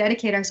able to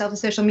dedicate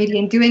ourselves to social media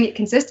and doing it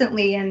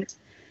consistently, and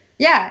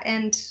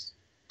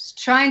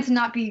trying to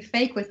not be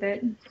fake with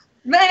it.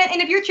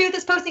 And if your truth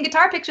is posting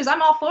guitar pictures,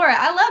 I'm all for it.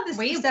 I love this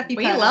stuff you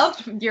post. We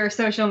love your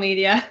social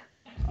media.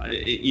 I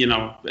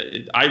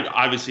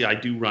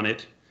do run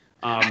it.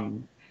 Are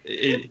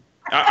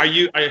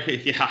you?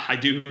 Yeah, I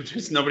do.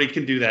 Just nobody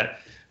can do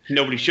that.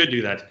 Nobody should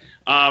do that.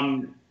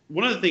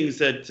 One of the things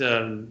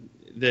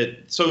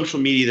that social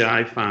media that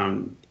I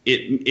found,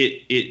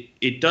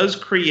 it does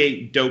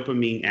create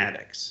dopamine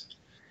addicts,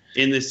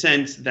 in the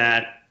sense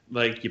that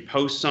you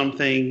post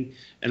something,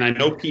 and I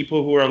know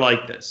people who are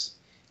like this.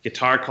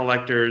 Guitar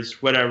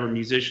collectors, whatever,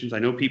 musicians. I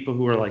know people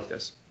who are like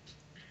this,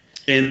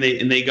 and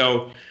they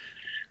go,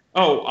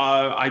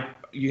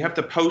 you have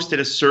to post at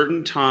a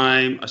certain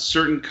time, a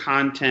certain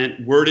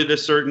content, worded a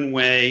certain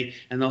way,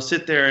 and they'll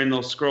sit there and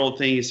they'll scroll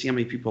things, see how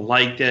many people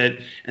liked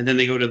it, and then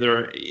they go to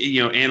their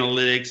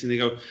analytics and they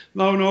go,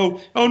 oh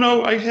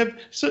no, I have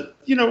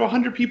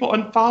 100 people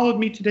unfollowed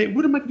me today.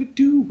 What am I going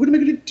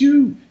to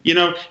do? You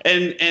know,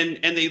 and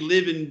they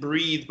live and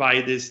breathe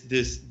by this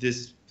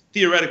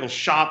theoretical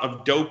shot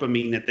of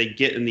dopamine that they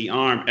get in the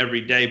arm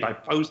every day by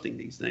posting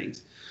these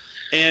things.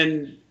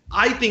 And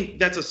I think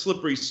that's a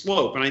slippery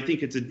slope, and I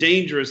think it's a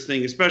dangerous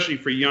thing, especially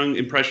for young,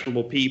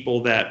 impressionable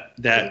people that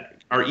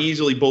are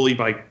easily bullied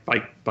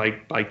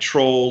by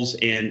trolls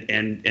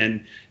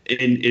and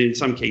in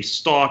some case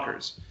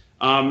stalkers.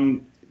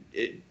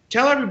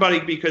 Tell everybody,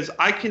 because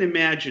I can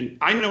imagine,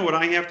 I know what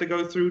I have to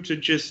go through to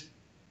just,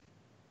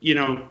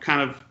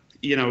 kind of,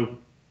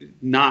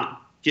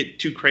 not get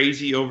too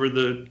crazy over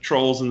the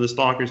trolls and the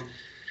stalkers.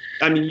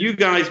 I mean, you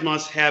guys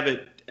must have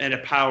it at a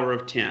power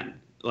of 10.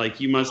 Like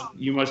you must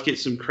get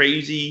some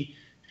crazy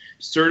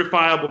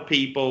certifiable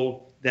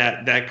people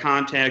that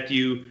contact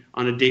you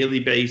on a daily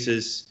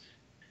basis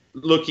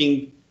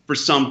looking for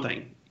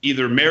something,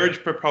 either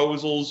marriage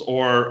proposals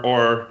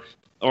or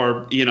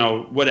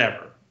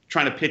whatever,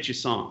 trying to pitch you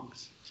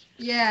songs.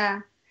 Yeah.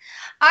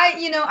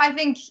 I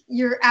think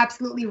you're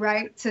absolutely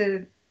right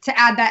to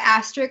add that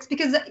asterisk,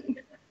 because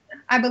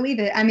I believe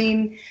it. I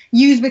mean,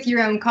 use with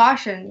your own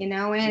caution,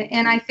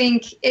 and I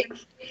think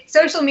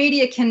social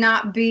media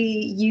cannot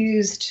be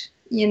used,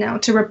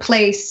 to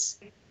replace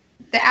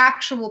the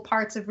actual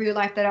parts of real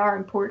life that are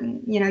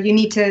important. You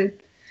need to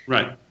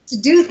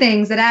do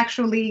things that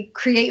actually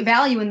create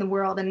value in the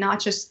world and not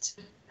just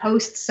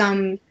post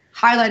some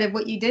highlight of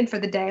what you did for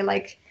the day.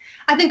 Like,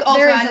 I think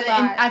also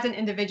as an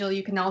individual,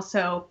 you can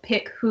also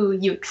pick who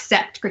you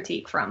accept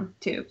critique from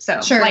too.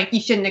 So like,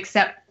 you shouldn't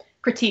accept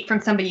critique from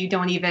somebody you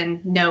don't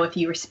even know if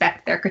you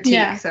respect their critique.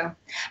 Yeah. So,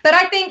 but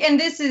I think, and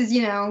this is,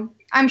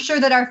 I'm sure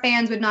that our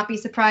fans would not be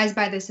surprised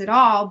by this at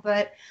all,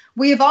 but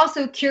we have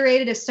also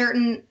curated a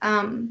certain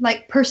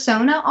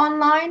persona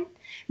online,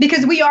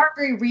 because we are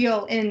very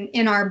real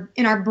in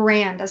our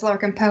brand as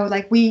Larkin Poe.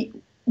 Like we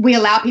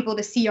allow people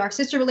to see our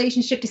sister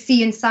relationship, to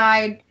see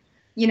inside,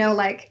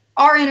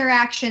 our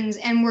interactions,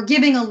 and we're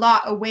giving a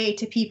lot away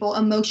to people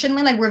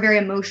emotionally. Like, we're very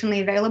emotionally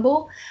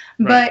available.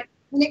 Right. But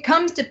when it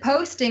comes to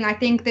posting, I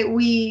think that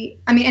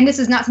and this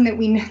is not something that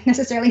we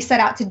necessarily set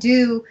out to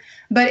do,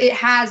 but it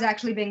has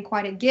actually been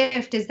quite a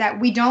gift, is that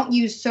we don't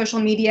use social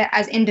media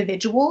as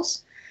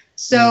individuals.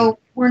 So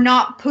we're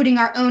not putting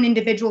our own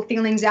individual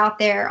feelings out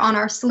there on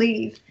our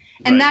sleeve.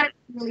 And that is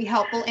really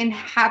helpful in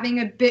having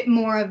a bit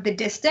more of the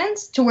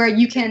distance, to where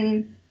you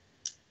can,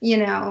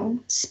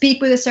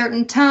 speak with a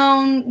certain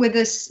tone, with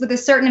a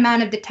certain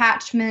amount of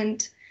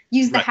detachment,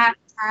 use the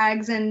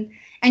hashtags,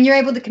 and you're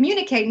able to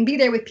communicate and be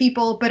there with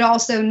people, but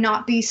also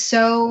not be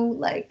so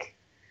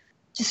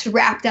just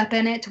wrapped up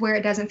in it to where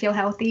it doesn't feel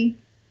healthy.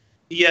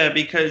 Yeah,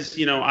 because,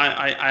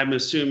 I'm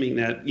assuming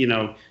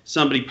that,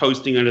 somebody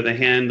posting under the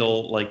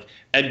handle like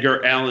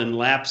Edgar Allan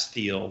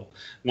Lapsteel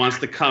wants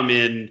to come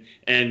in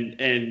and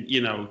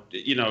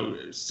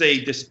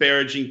say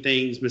disparaging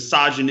things,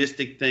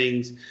 misogynistic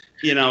things,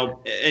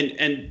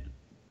 and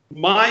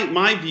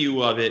my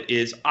view of it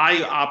is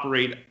I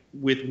operate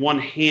with one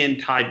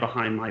hand tied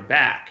behind my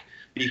back,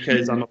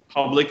 because I'm a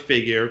public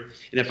figure,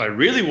 and if I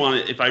really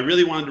wanted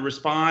to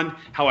respond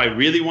how I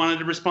really wanted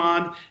to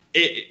respond,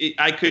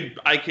 I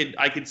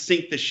could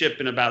sink the ship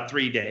in about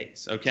 3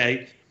 days.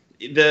 Okay,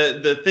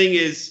 the thing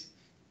is,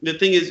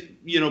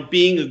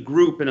 being a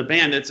group and a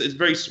band, it's a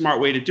very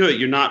smart way to do it.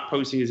 You're not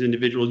posting as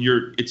individuals.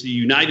 It's a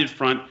united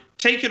front.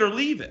 Take it or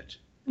leave it.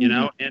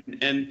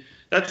 And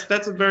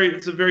that's a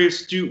very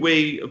astute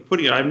way of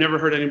putting it. I've never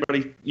heard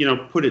anybody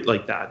put it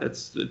like that.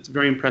 It's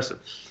very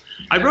impressive.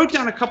 I wrote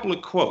down a couple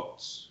of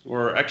quotes,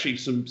 or actually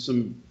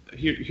some.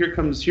 Here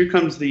comes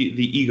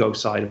the ego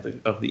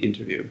side of the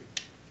interview.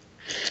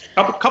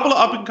 A couple of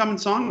up and coming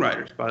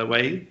songwriters, by the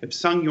way, have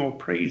sung your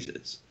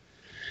praises.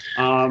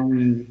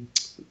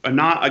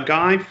 A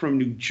guy from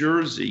New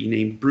Jersey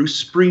named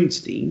Bruce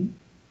Springsteen.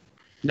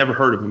 Never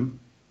heard of him.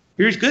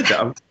 He's good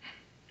though.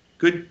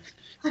 Good.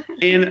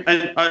 And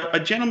a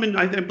gentleman,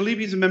 I believe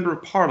he's a member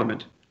of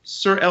Parliament,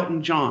 Sir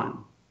Elton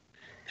John,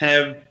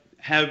 have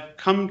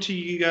come to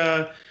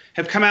you.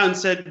 Have come out and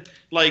said,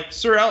 like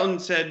Sir Elton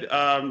said,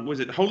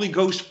 was it Holy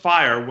Ghost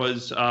Fire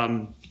was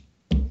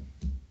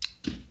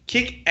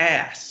kick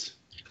ass.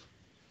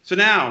 So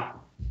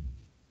now,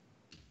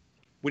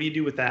 what do you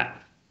do with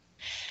that?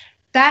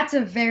 That's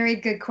a very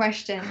good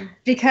question,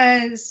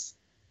 because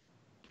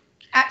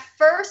at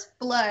first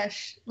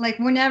blush,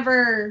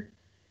 whenever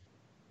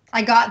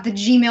I got the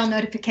Gmail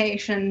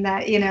notification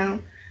that,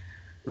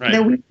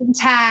 that we've been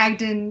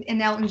tagged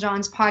in Elton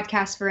John's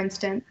podcast, for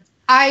instance,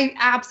 I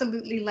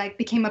absolutely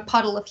became a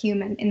puddle of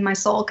human in my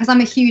soul, because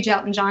I'm a huge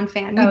Elton John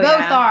fan. We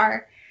both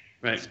are.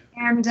 Right.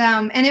 And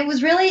it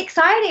was really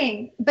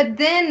exciting. But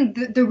then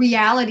the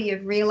reality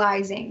of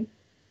realizing,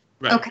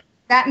 okay,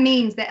 that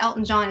means that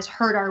Elton John has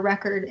heard our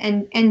record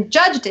and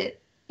judged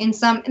it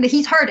that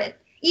he's heard it.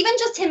 Even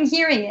just him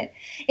hearing it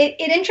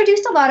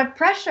introduced a lot of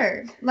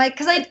pressure.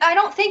 Because I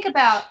don't think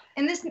about,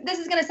 and this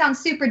is going to sound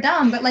super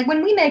dumb, but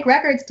when we make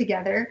records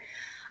together,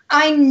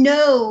 I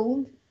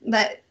know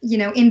that,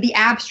 in the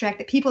abstract,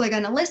 that people are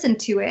going to listen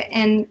to it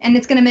and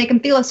it's going to make them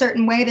feel a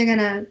certain way. They're going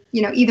to,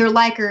 either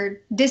like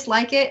or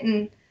dislike it,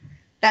 and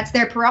that's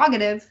their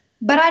prerogative.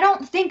 But I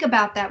don't think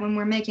about that when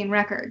we're making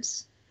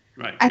records.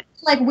 Right. I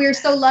feel like we're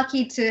so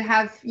lucky to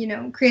have,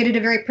 created a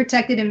very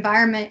protected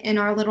environment in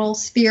our little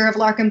sphere of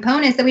our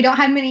components that we don't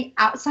have many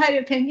outside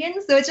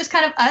opinions. So it's just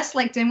kind of us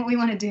like doing what we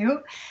want to do.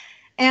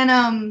 And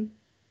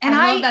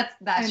I love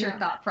that's your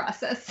thought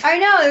process. I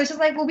know. It was just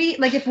like, well,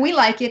 if we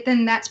like it,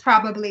 then that's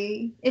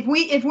probably, if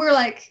we're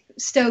like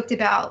stoked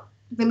about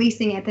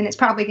releasing it, then it's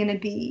probably going to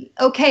be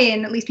okay.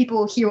 And at least people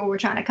will hear where we're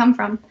trying to come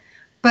from.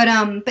 But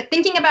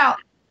thinking about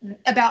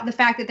the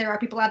fact that there are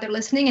people out there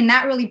listening, and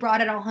that really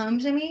brought it all home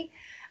to me.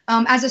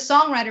 As a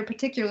songwriter,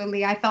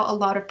 particularly, I felt a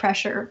lot of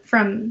pressure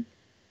from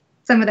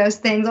some of those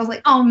things. I was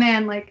like, oh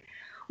man, like,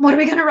 what are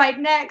we going to write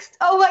next?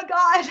 Oh my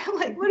God.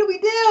 Like, what do we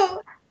do?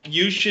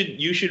 You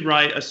should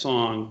write a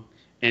song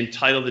and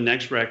title the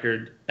next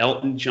record,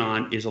 Elton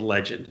John is a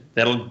Legend.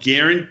 That'll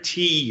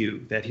guarantee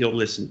you that he'll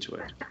listen to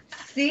it.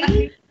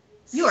 See?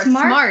 You are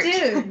smart.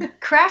 Dude.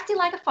 Crafty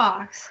like a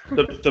fox.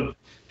 The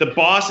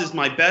boss is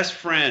my best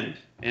friend.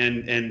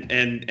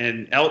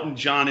 And Elton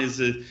John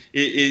is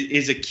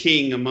a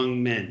king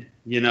among men.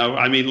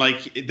 I mean,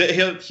 like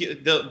they'll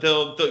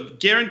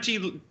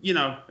guarantee.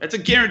 That's a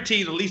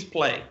guaranteed at least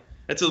play.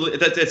 That's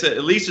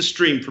at least a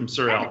stream from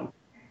Sir Elton.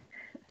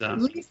 At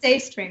least a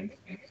stream.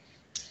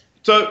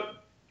 So,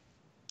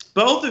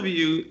 both of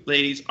you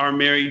ladies are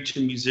married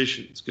to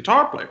musicians,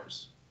 guitar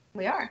players.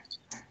 We are.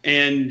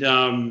 And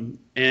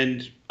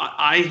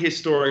I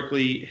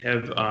historically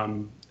have.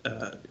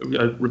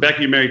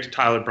 Rebecca, you're married to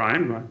Tyler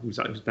Bryan, who's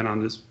been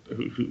on this,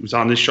 who was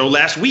on this show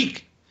last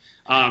week.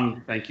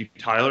 Thank you,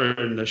 Tyler,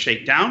 and the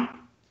Shakedown.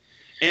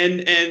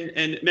 And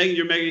Megan,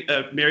 you're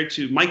married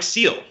to Mike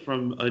Seal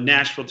from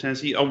Nashville,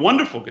 Tennessee, a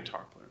wonderful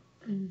guitar player.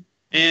 Mm.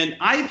 And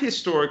I've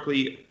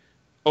historically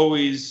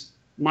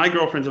my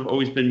girlfriends have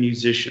always been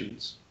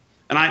musicians,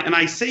 and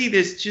I say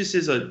this just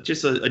as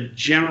a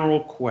general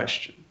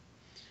question,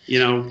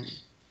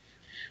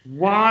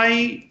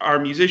 Why are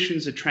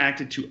musicians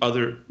attracted to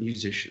other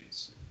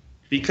musicians?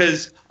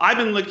 Because I've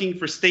been looking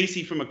for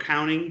Stacy from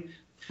accounting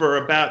for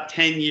about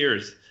 10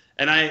 years,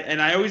 and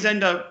I always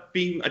end up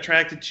being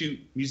attracted to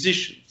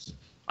musicians.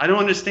 I don't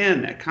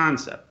understand that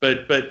concept,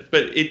 but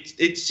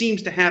it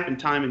seems to happen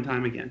time and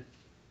time again.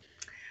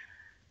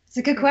 It's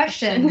a good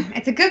question.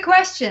 It's a good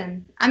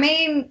question. I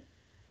mean,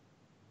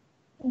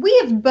 we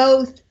have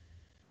both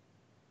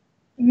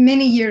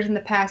many years in the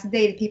past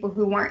dated people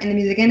who weren't in the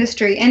music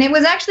industry, and it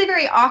was actually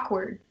very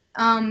awkward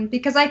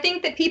because I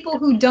think that people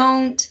who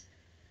don't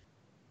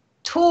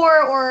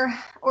tour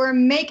or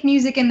make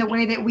music in the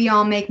way that we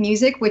all make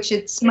music, which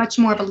it's much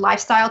more of a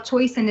lifestyle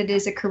choice than it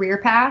is a career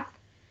path.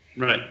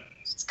 Right.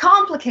 It's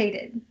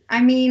complicated.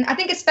 I mean, I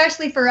think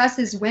especially for us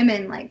as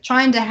women, like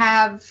trying to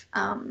have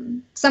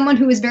someone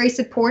who is very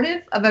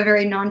supportive of a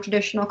very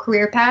non-traditional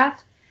career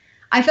path.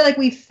 I feel like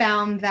we've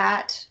found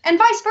that, and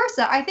vice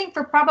versa. I think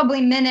for probably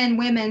men and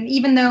women,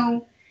 even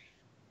though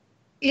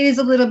it is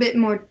a little bit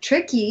more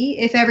tricky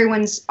if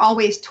everyone's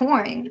always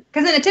touring,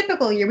 because in a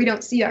typical year, we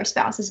don't see our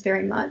spouses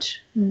very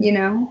much,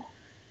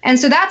 And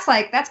so that's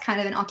kind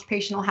of an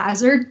occupational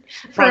hazard.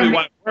 Probably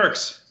why it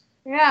works.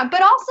 Yeah,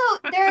 but also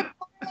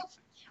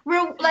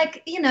we're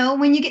like,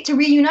 when you get to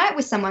reunite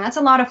with someone, that's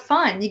a lot of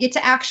fun. You get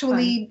to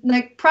actually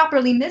like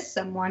properly miss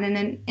someone in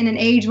an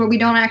age where we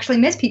don't actually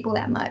miss people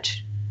that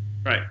much.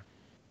 Right.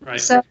 Right.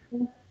 So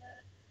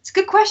it's a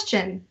good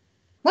question.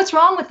 What's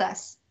wrong with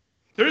us?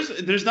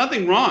 There's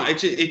nothing wrong.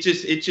 It's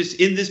just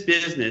in this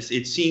business,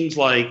 it seems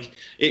like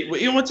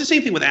it's the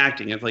same thing with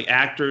acting. It's like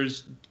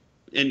actors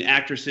and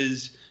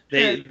actresses.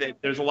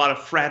 There's a lot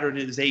of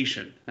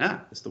fraternization.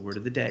 That's the word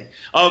of the day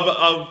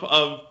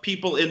of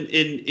people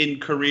in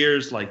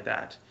careers like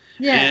that.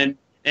 Yeah.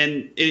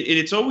 And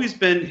it's always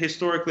been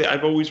historically.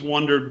 I've always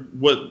wondered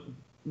what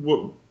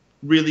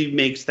really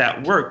makes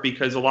that work,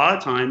 because a lot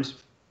of times,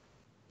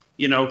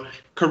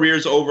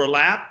 careers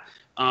overlap.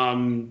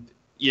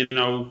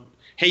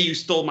 Hey, you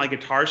stole my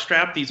guitar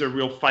strap. These are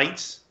real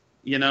fights,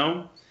 and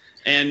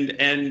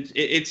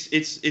it's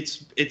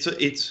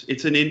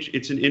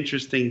an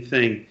interesting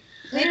thing.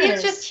 Maybe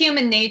it's just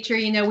human nature.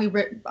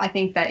 I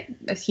think that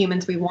as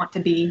humans, we want to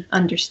be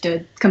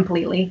understood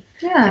completely.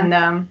 Yeah.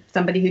 And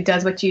somebody who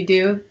does what you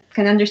do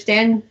can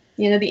understand,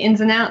 the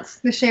ins and outs,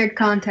 the shared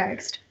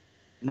context.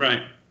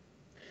 Right.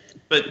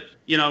 But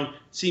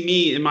see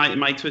me in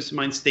my twisted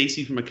mind,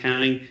 Stacy from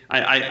accounting.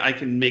 I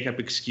can make up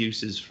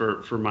excuses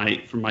for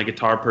my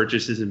guitar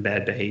purchases and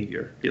bad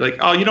behavior. Be like,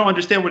 oh, you don't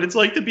understand what it's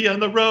like to be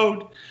on the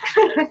road.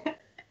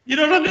 You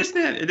don't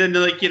understand. And then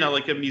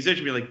like a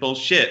musician be like,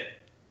 bullshit,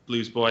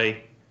 blues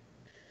boy.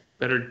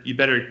 You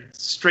better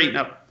straighten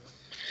up.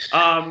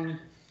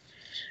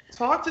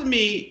 Talk to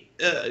me.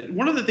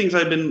 One of the things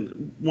I've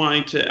been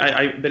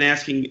I've been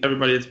asking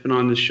everybody that's been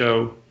on the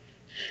show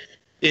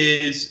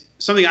is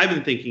something I've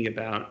been thinking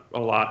about a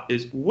lot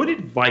is, what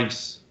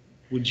advice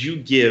would you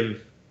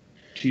give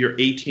to your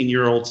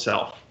 18-year-old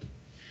self?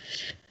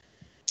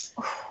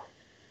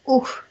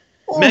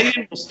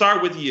 Megan, we'll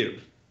start with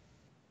you.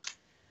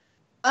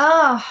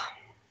 Oh,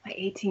 my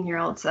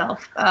 18-year-old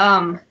self.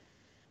 I'm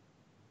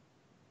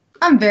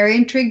very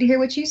intrigued to hear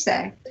what you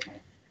say.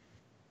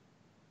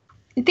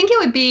 I think it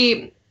would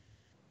be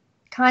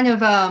kind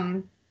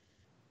of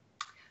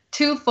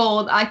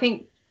twofold. I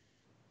think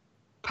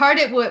part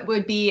of it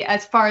would be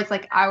as far as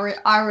like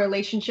our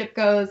relationship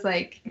goes,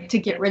 like to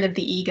get rid of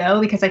the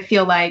ego, because I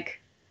feel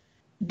like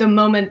the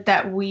moment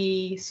that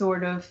we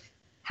sort of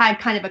had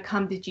kind of a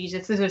come to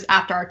Jesus, this was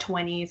after our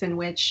 20s, in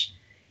which,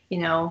 you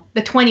know,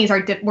 the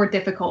 20s were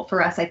difficult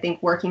for us, I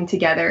think, working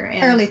together.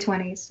 And early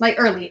 20s. Like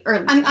early.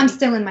 I'm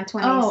still in my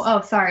 20s.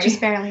 Oh, sorry.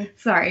 Just barely.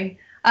 Sorry.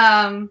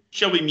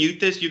 Shall we mute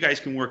this? You guys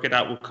can work it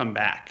out. We'll come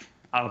back.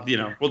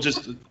 We'll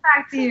just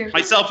Back to you.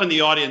 myself and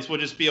the audience. We'll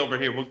just be over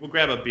here. We'll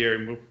grab a beer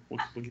and we'll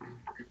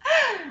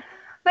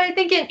But I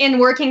think in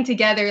working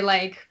together,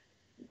 like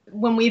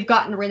when we've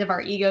gotten rid of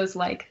our egos,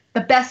 like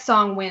the best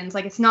song wins.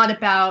 Like it's not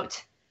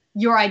about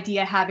your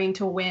idea having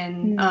to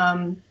win,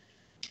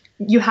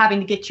 you having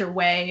to get your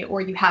way,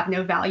 or you have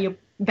no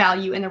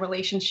value in a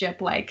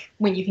relationship. Like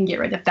when you can get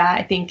rid of that,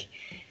 I think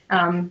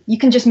you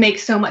can just make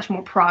so much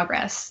more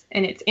progress,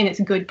 and it's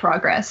good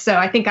progress. So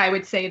I think I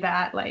would say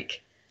that,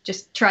 like,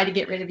 just try to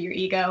get rid of your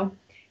ego.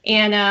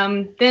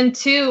 And then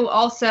two,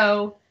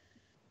 also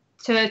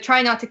to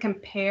try not to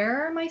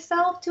compare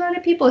myself to other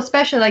people,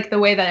 especially like the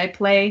way that I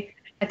play.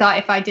 I thought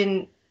if I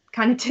didn't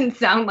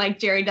sound like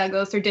Jerry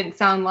Douglas or didn't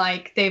sound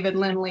like David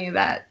Lindley,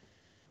 that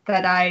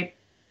I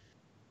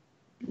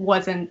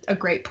wasn't a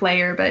great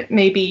player. But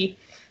maybe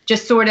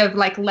just sort of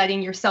like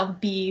letting yourself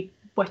be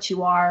what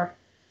you are,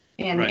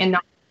 and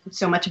not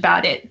so much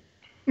about it.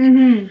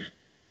 Mm-hmm.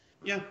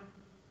 Yeah,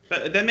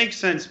 that makes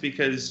sense,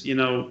 because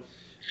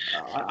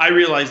I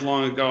realized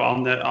long ago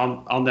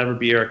I'll never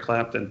be Eric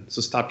Clapton,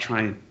 so stop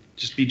trying.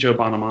 Just be Joe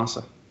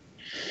Bonamassa.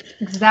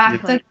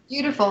 Exactly. That's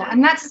beautiful,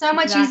 and that's so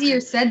much easier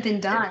said than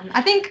done.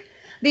 I think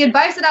the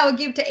advice that I would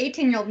give to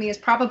 18-year-old me is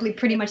probably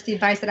pretty much the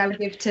advice that I would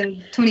give to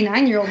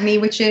 29-year-old me,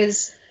 which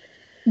is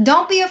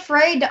don't be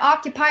afraid to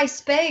occupy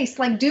space.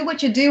 Like, do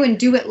what you do and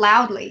do it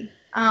loudly.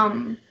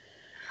 And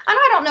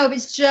I don't know if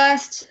it's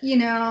just,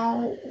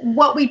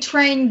 what we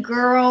train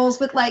girls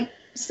with, like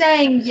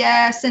saying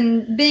yes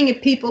and being a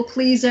people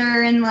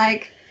pleaser and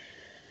like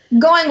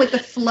going with the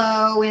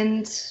flow,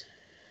 and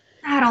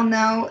I don't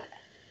know,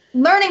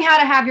 learning how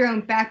to have your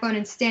own backbone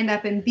and stand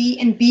up and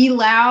be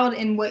loud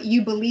in what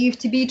you believe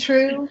to be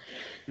true.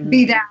 Mm-hmm.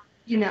 Be that,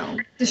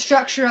 the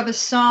structure of a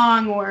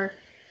song, or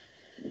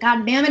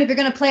God damn it, if you're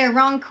going to play a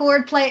wrong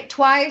chord, play it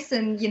twice,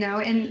 and,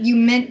 and you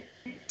meant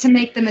to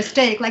make the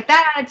mistake. Like,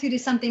 that attitude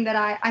is something that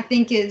I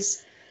think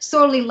is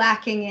sorely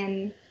lacking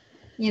in,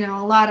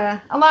 a lot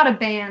of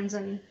bands,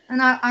 and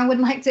I would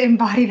like to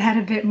embody that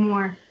a bit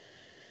more.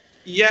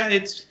 Yeah,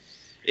 it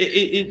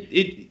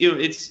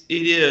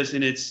is,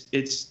 and it's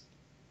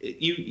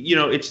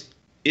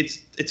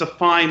a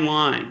fine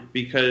line,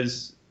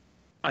 because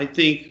I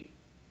think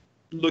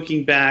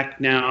looking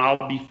back now,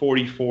 I'll be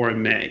 44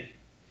 in May.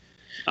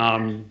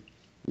 Now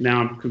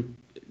I'm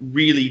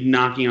really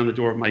knocking on the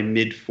door of my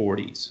mid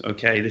 40s.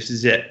 Okay, this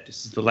is it.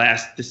 This is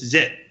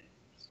it.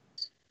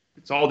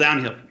 It's all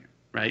downhill from here,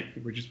 right?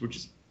 We're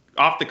just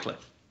off the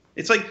cliff.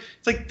 It's like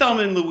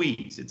Thelma and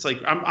Louise. It's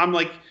like I'm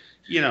like,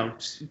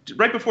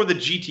 right before the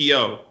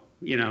GTO.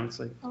 It's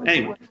like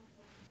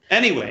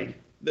anyway.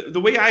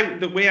 The way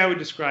I would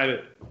describe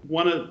it,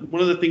 one of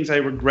the things I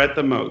regret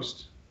the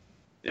most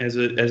as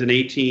an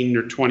 18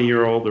 or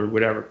 20-year-old or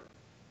whatever,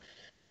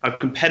 how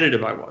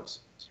competitive I was.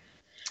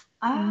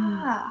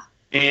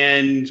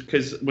 And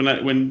because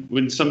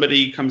when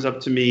somebody comes up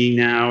to me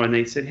now and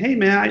they said, "Hey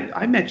man,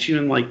 I met you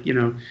in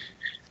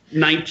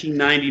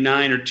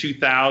 1999 or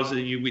 2000,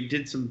 we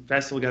did some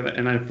festival together,"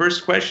 and I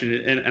first question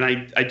it, and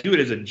I do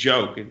it as a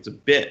joke, it's a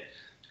bit,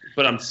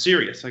 but I'm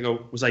serious. I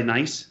go, "Was I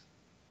nice?"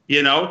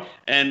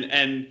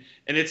 And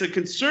it's a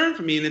concern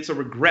for me, and it's a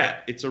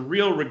regret. It's a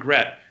real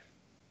regret.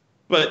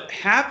 But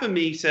half of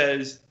me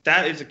says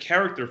that is a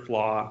character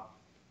flaw,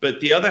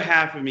 but the other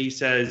half of me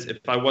says, if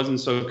I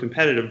wasn't so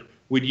competitive,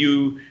 would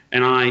you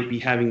and I be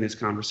having this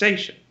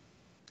conversation?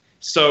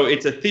 So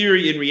it's a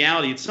theory. In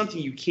reality, it's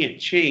something you can't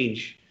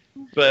change,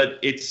 but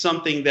it's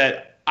something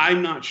that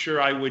I'm not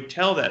sure I would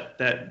tell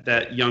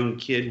that young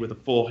kid with a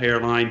full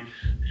hairline,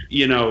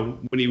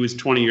 when he was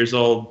 20 years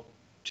old,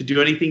 to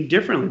do anything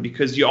differently,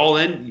 because we all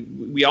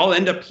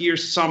end up here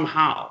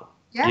somehow.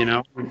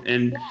 Yeah.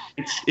 And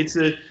it's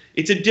a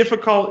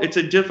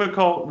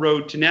difficult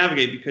road to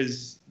navigate,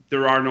 because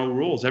there are no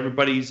rules.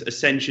 Everybody's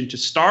ascension to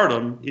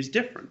stardom is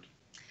different.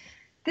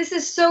 This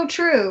is so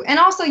true. And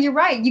also, you're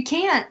right. You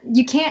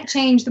can't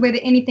change the way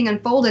that anything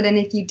unfolded. And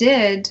if you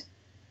did,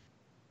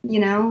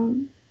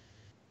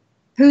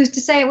 who's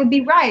to say it would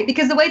be right?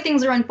 Because the way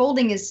things are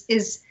unfolding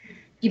is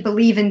you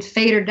believe in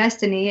fate or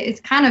destiny. It's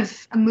kind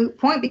of a moot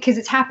point, because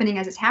it's happening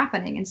as it's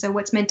happening. And so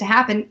what's meant to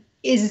happen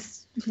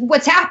is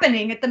what's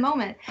happening at the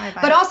moment.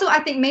 But also, I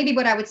think maybe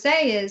what I would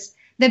say is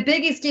the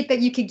biggest gift that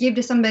you could give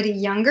to somebody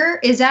younger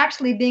is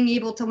actually being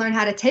able to learn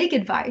how to take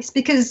advice,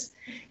 because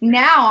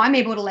now I'm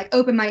able to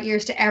open my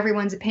ears to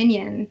everyone's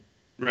opinion.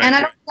 Right. And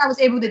I don't think I was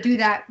able to do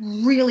that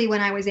really when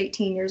I was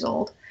 18 years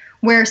old,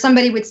 where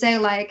somebody would say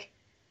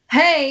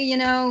hey,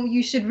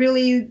 you should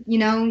really,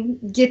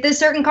 get this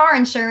certain car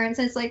insurance.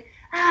 And it's like,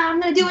 I'm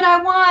gonna do what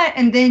I want,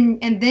 and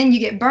then you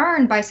get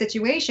burned by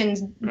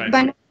situations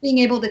by not being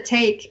able to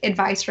take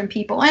advice from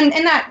people, and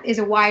that is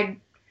a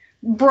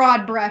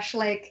broad brush.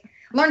 Like,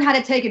 learn how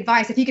to take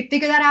advice. If you could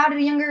figure that out at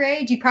a younger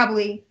age, you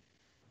probably,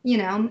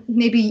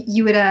 maybe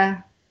you would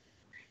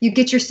you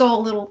get your soul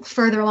a little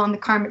further along the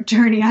karmic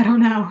journey. I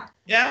don't know.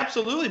 Yeah,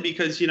 absolutely.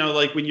 Because,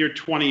 like when you're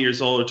 20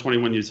 years old or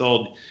 21 years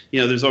old,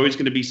 there's always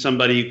going to be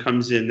somebody who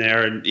comes in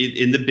there and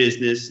in the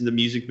business, in the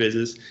music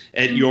business,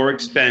 at your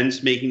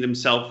expense, making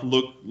themselves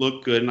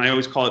look good. And I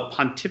always call it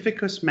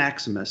Pontificus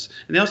Maximus.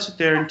 And they'll sit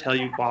there and tell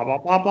you blah, blah,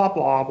 blah, blah,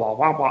 blah, blah,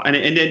 blah, blah.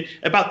 And then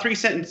about 3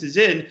 sentences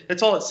in,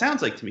 that's all it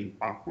sounds like to me.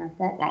 And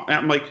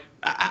I'm like,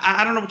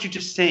 I don't know what you're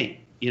just saying,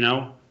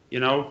 and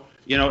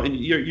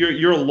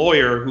you're a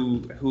lawyer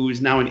who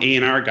is now an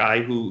A&R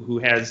guy who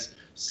has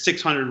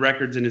 600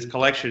 records in his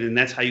collection, and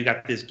that's how you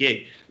got this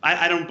gig.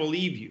 I don't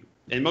believe you.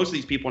 And most of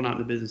these people are not in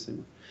the business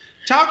anymore.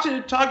 Talk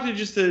to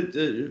just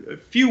a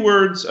few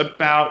words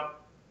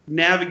about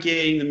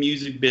navigating the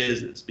music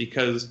business,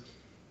 because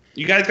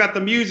you guys got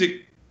the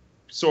music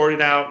sorted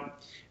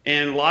out,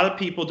 and a lot of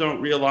people don't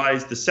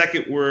realize the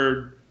second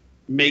word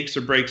makes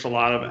or breaks a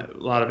lot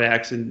of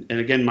acts. And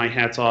again, my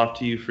hat's off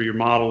to you for your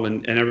model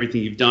and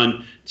everything you've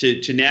done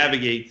to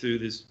navigate through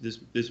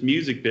this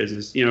music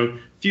business.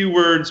 Few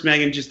words,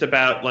 Megan, just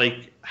about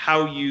like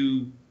how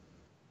you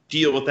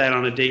deal with that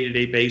on a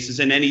day-to-day basis,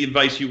 and any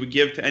advice you would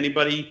give to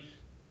anybody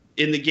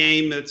in the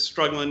game that's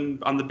struggling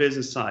on the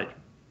business side.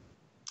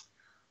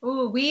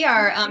 Oh, we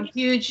are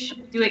huge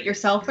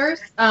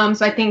do-it-yourselfers.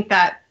 So I think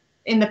that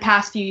in the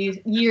past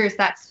few years,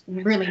 that's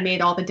really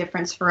made all the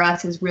difference for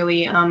us, is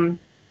really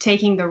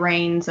taking the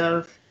reins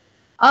of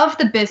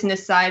the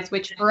business sides,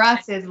 which for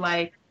us is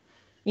like,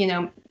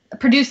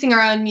 producing our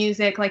own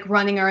music, like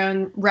running our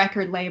own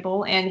record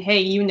label. And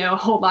hey, a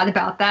whole lot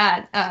about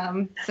that.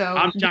 So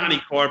I'm Johnny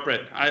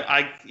Corporate.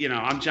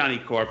 I'm Johnny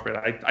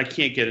Corporate. I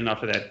can't get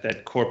enough of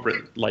that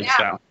corporate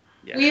lifestyle.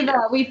 Yeah.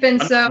 We've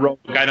been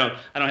I don't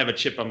have a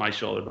chip on my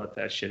shoulder about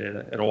that shit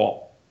at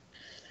all.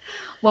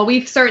 Well,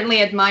 we've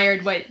certainly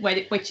admired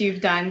what you've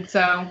done.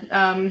 So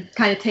kind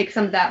of take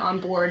some of that on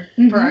board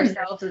for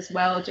ourselves as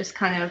well. Just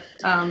kind of,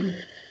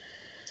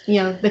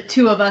 the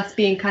two of us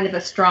being kind of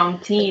a strong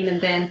team,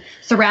 and then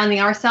surrounding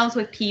ourselves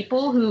with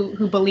people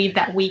who believe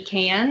that we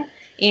can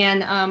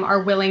and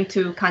are willing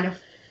to kind of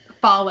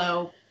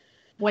follow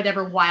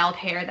whatever wild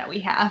hair that we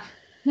have.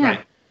 Yeah.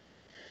 Right.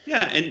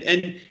 Yeah.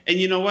 And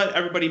you know what?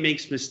 Everybody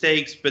makes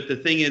mistakes. But the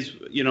thing is,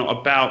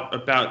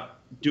 about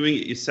doing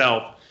it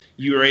yourself,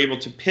 you are able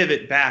to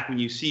pivot back when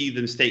you see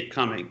the mistake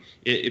coming.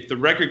 If the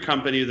record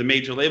company or the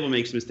major label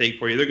makes a mistake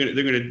for you,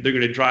 they're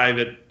gonna drive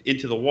it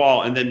into the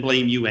wall and then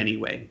blame you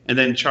anyway, and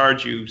then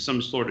charge you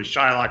some sort of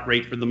Shylock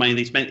rate for the money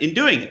they spent in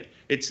doing it.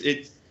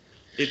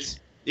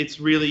 It's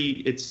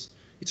really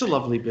a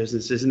lovely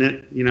business, isn't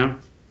it?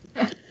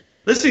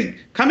 Listen,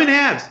 come in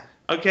halves.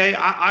 Okay,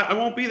 I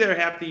won't be there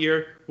half the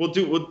year. We'll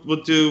do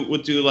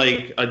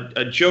like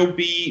a Joe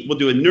B. We'll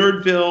do a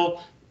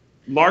Nerdville,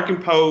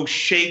 Larkin Poe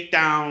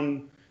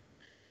Shakedown,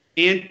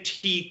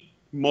 antique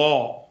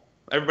mall.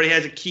 Everybody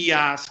has a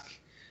kiosk,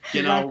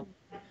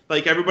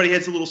 like everybody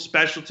has a little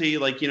specialty,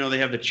 like, they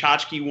have the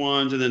tchotchke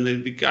ones, and then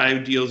the guy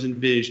who deals in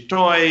vintage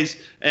toys,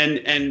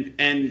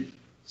 and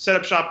set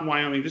up shop in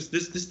Wyoming. This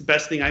is the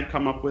best thing I've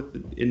come up with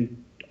in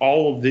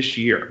all of this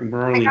year, and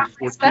we're only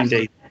 14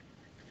 days.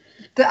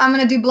 I'm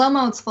gonna do blow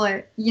modes for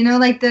it.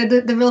 Like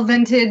the real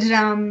vintage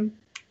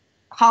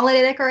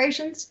holiday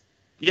decorations.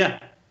 Yeah.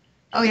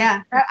 Oh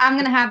yeah, I'm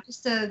gonna have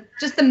just the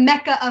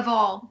mecca of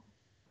all.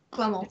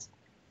 Molds.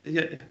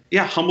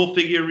 Yeah, Hummel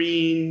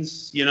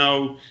figurines,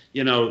 the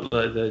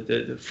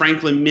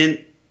Franklin Mint.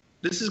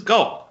 This is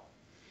gold.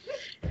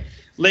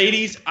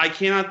 Ladies, I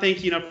cannot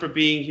thank you enough for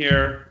being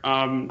here.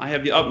 I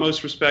have the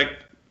utmost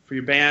respect for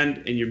your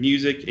band and your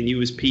music and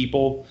you as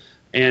people,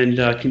 and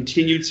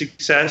continued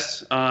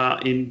success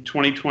in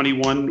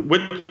 2021.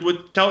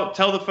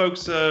 Tell the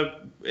folks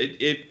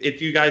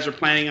if you guys are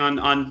planning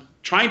on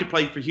trying to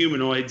play for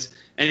Humanoids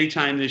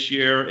anytime this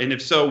year, and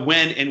if so,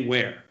 when and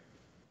where.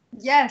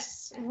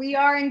 Yes, we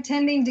are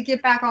intending to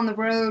get back on the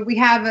road. We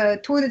have a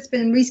tour that's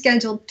been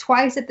rescheduled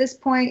twice at this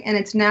point, and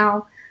it's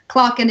now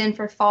clocking in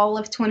for fall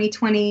of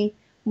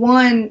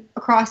 2021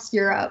 across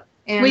Europe.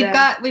 And we've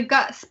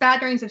got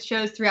spatterings of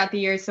shows throughout the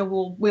year, so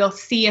we'll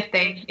see if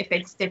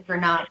they stick or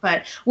not.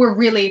 But we're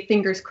really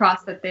fingers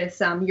crossed that this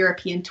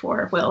European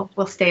tour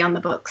will stay on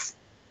the books.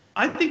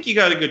 I think you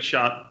got a good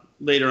shot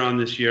later on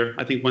this year.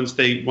 I think once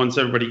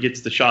everybody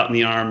gets the shot in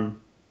the arm,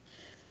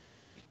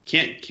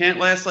 can't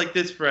last like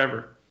this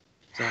forever.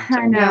 So.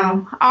 I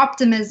know.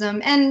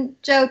 Optimism. And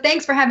Joe,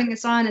 thanks for having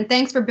us on, and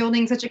thanks for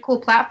building such a cool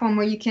platform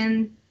where you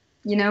can,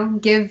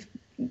 give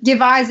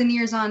eyes and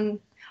ears on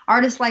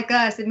artists like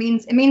us. It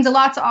means a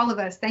lot to all of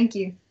us. Thank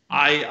you.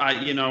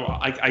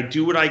 I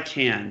do what I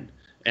can,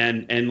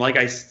 and like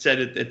I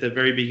said at the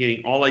very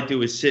beginning, all I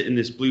do is sit in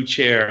this blue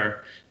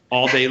chair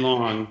all day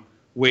long,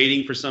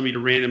 waiting for somebody to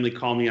randomly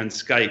call me on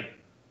Skype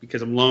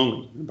because I'm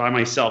lonely, I'm by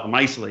myself, I'm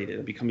isolated,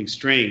 I'm becoming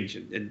strange,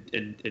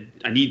 and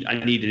I need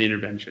an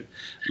intervention.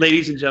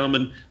 Ladies and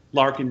gentlemen,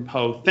 Larkin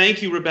Poe.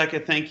 Thank you, Rebecca.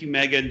 Thank you,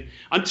 Megan.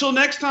 Until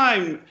next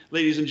time,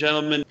 ladies and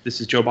gentlemen, this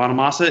is Joe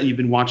Bonamassa, and you've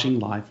been watching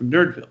Live from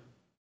Nerdville.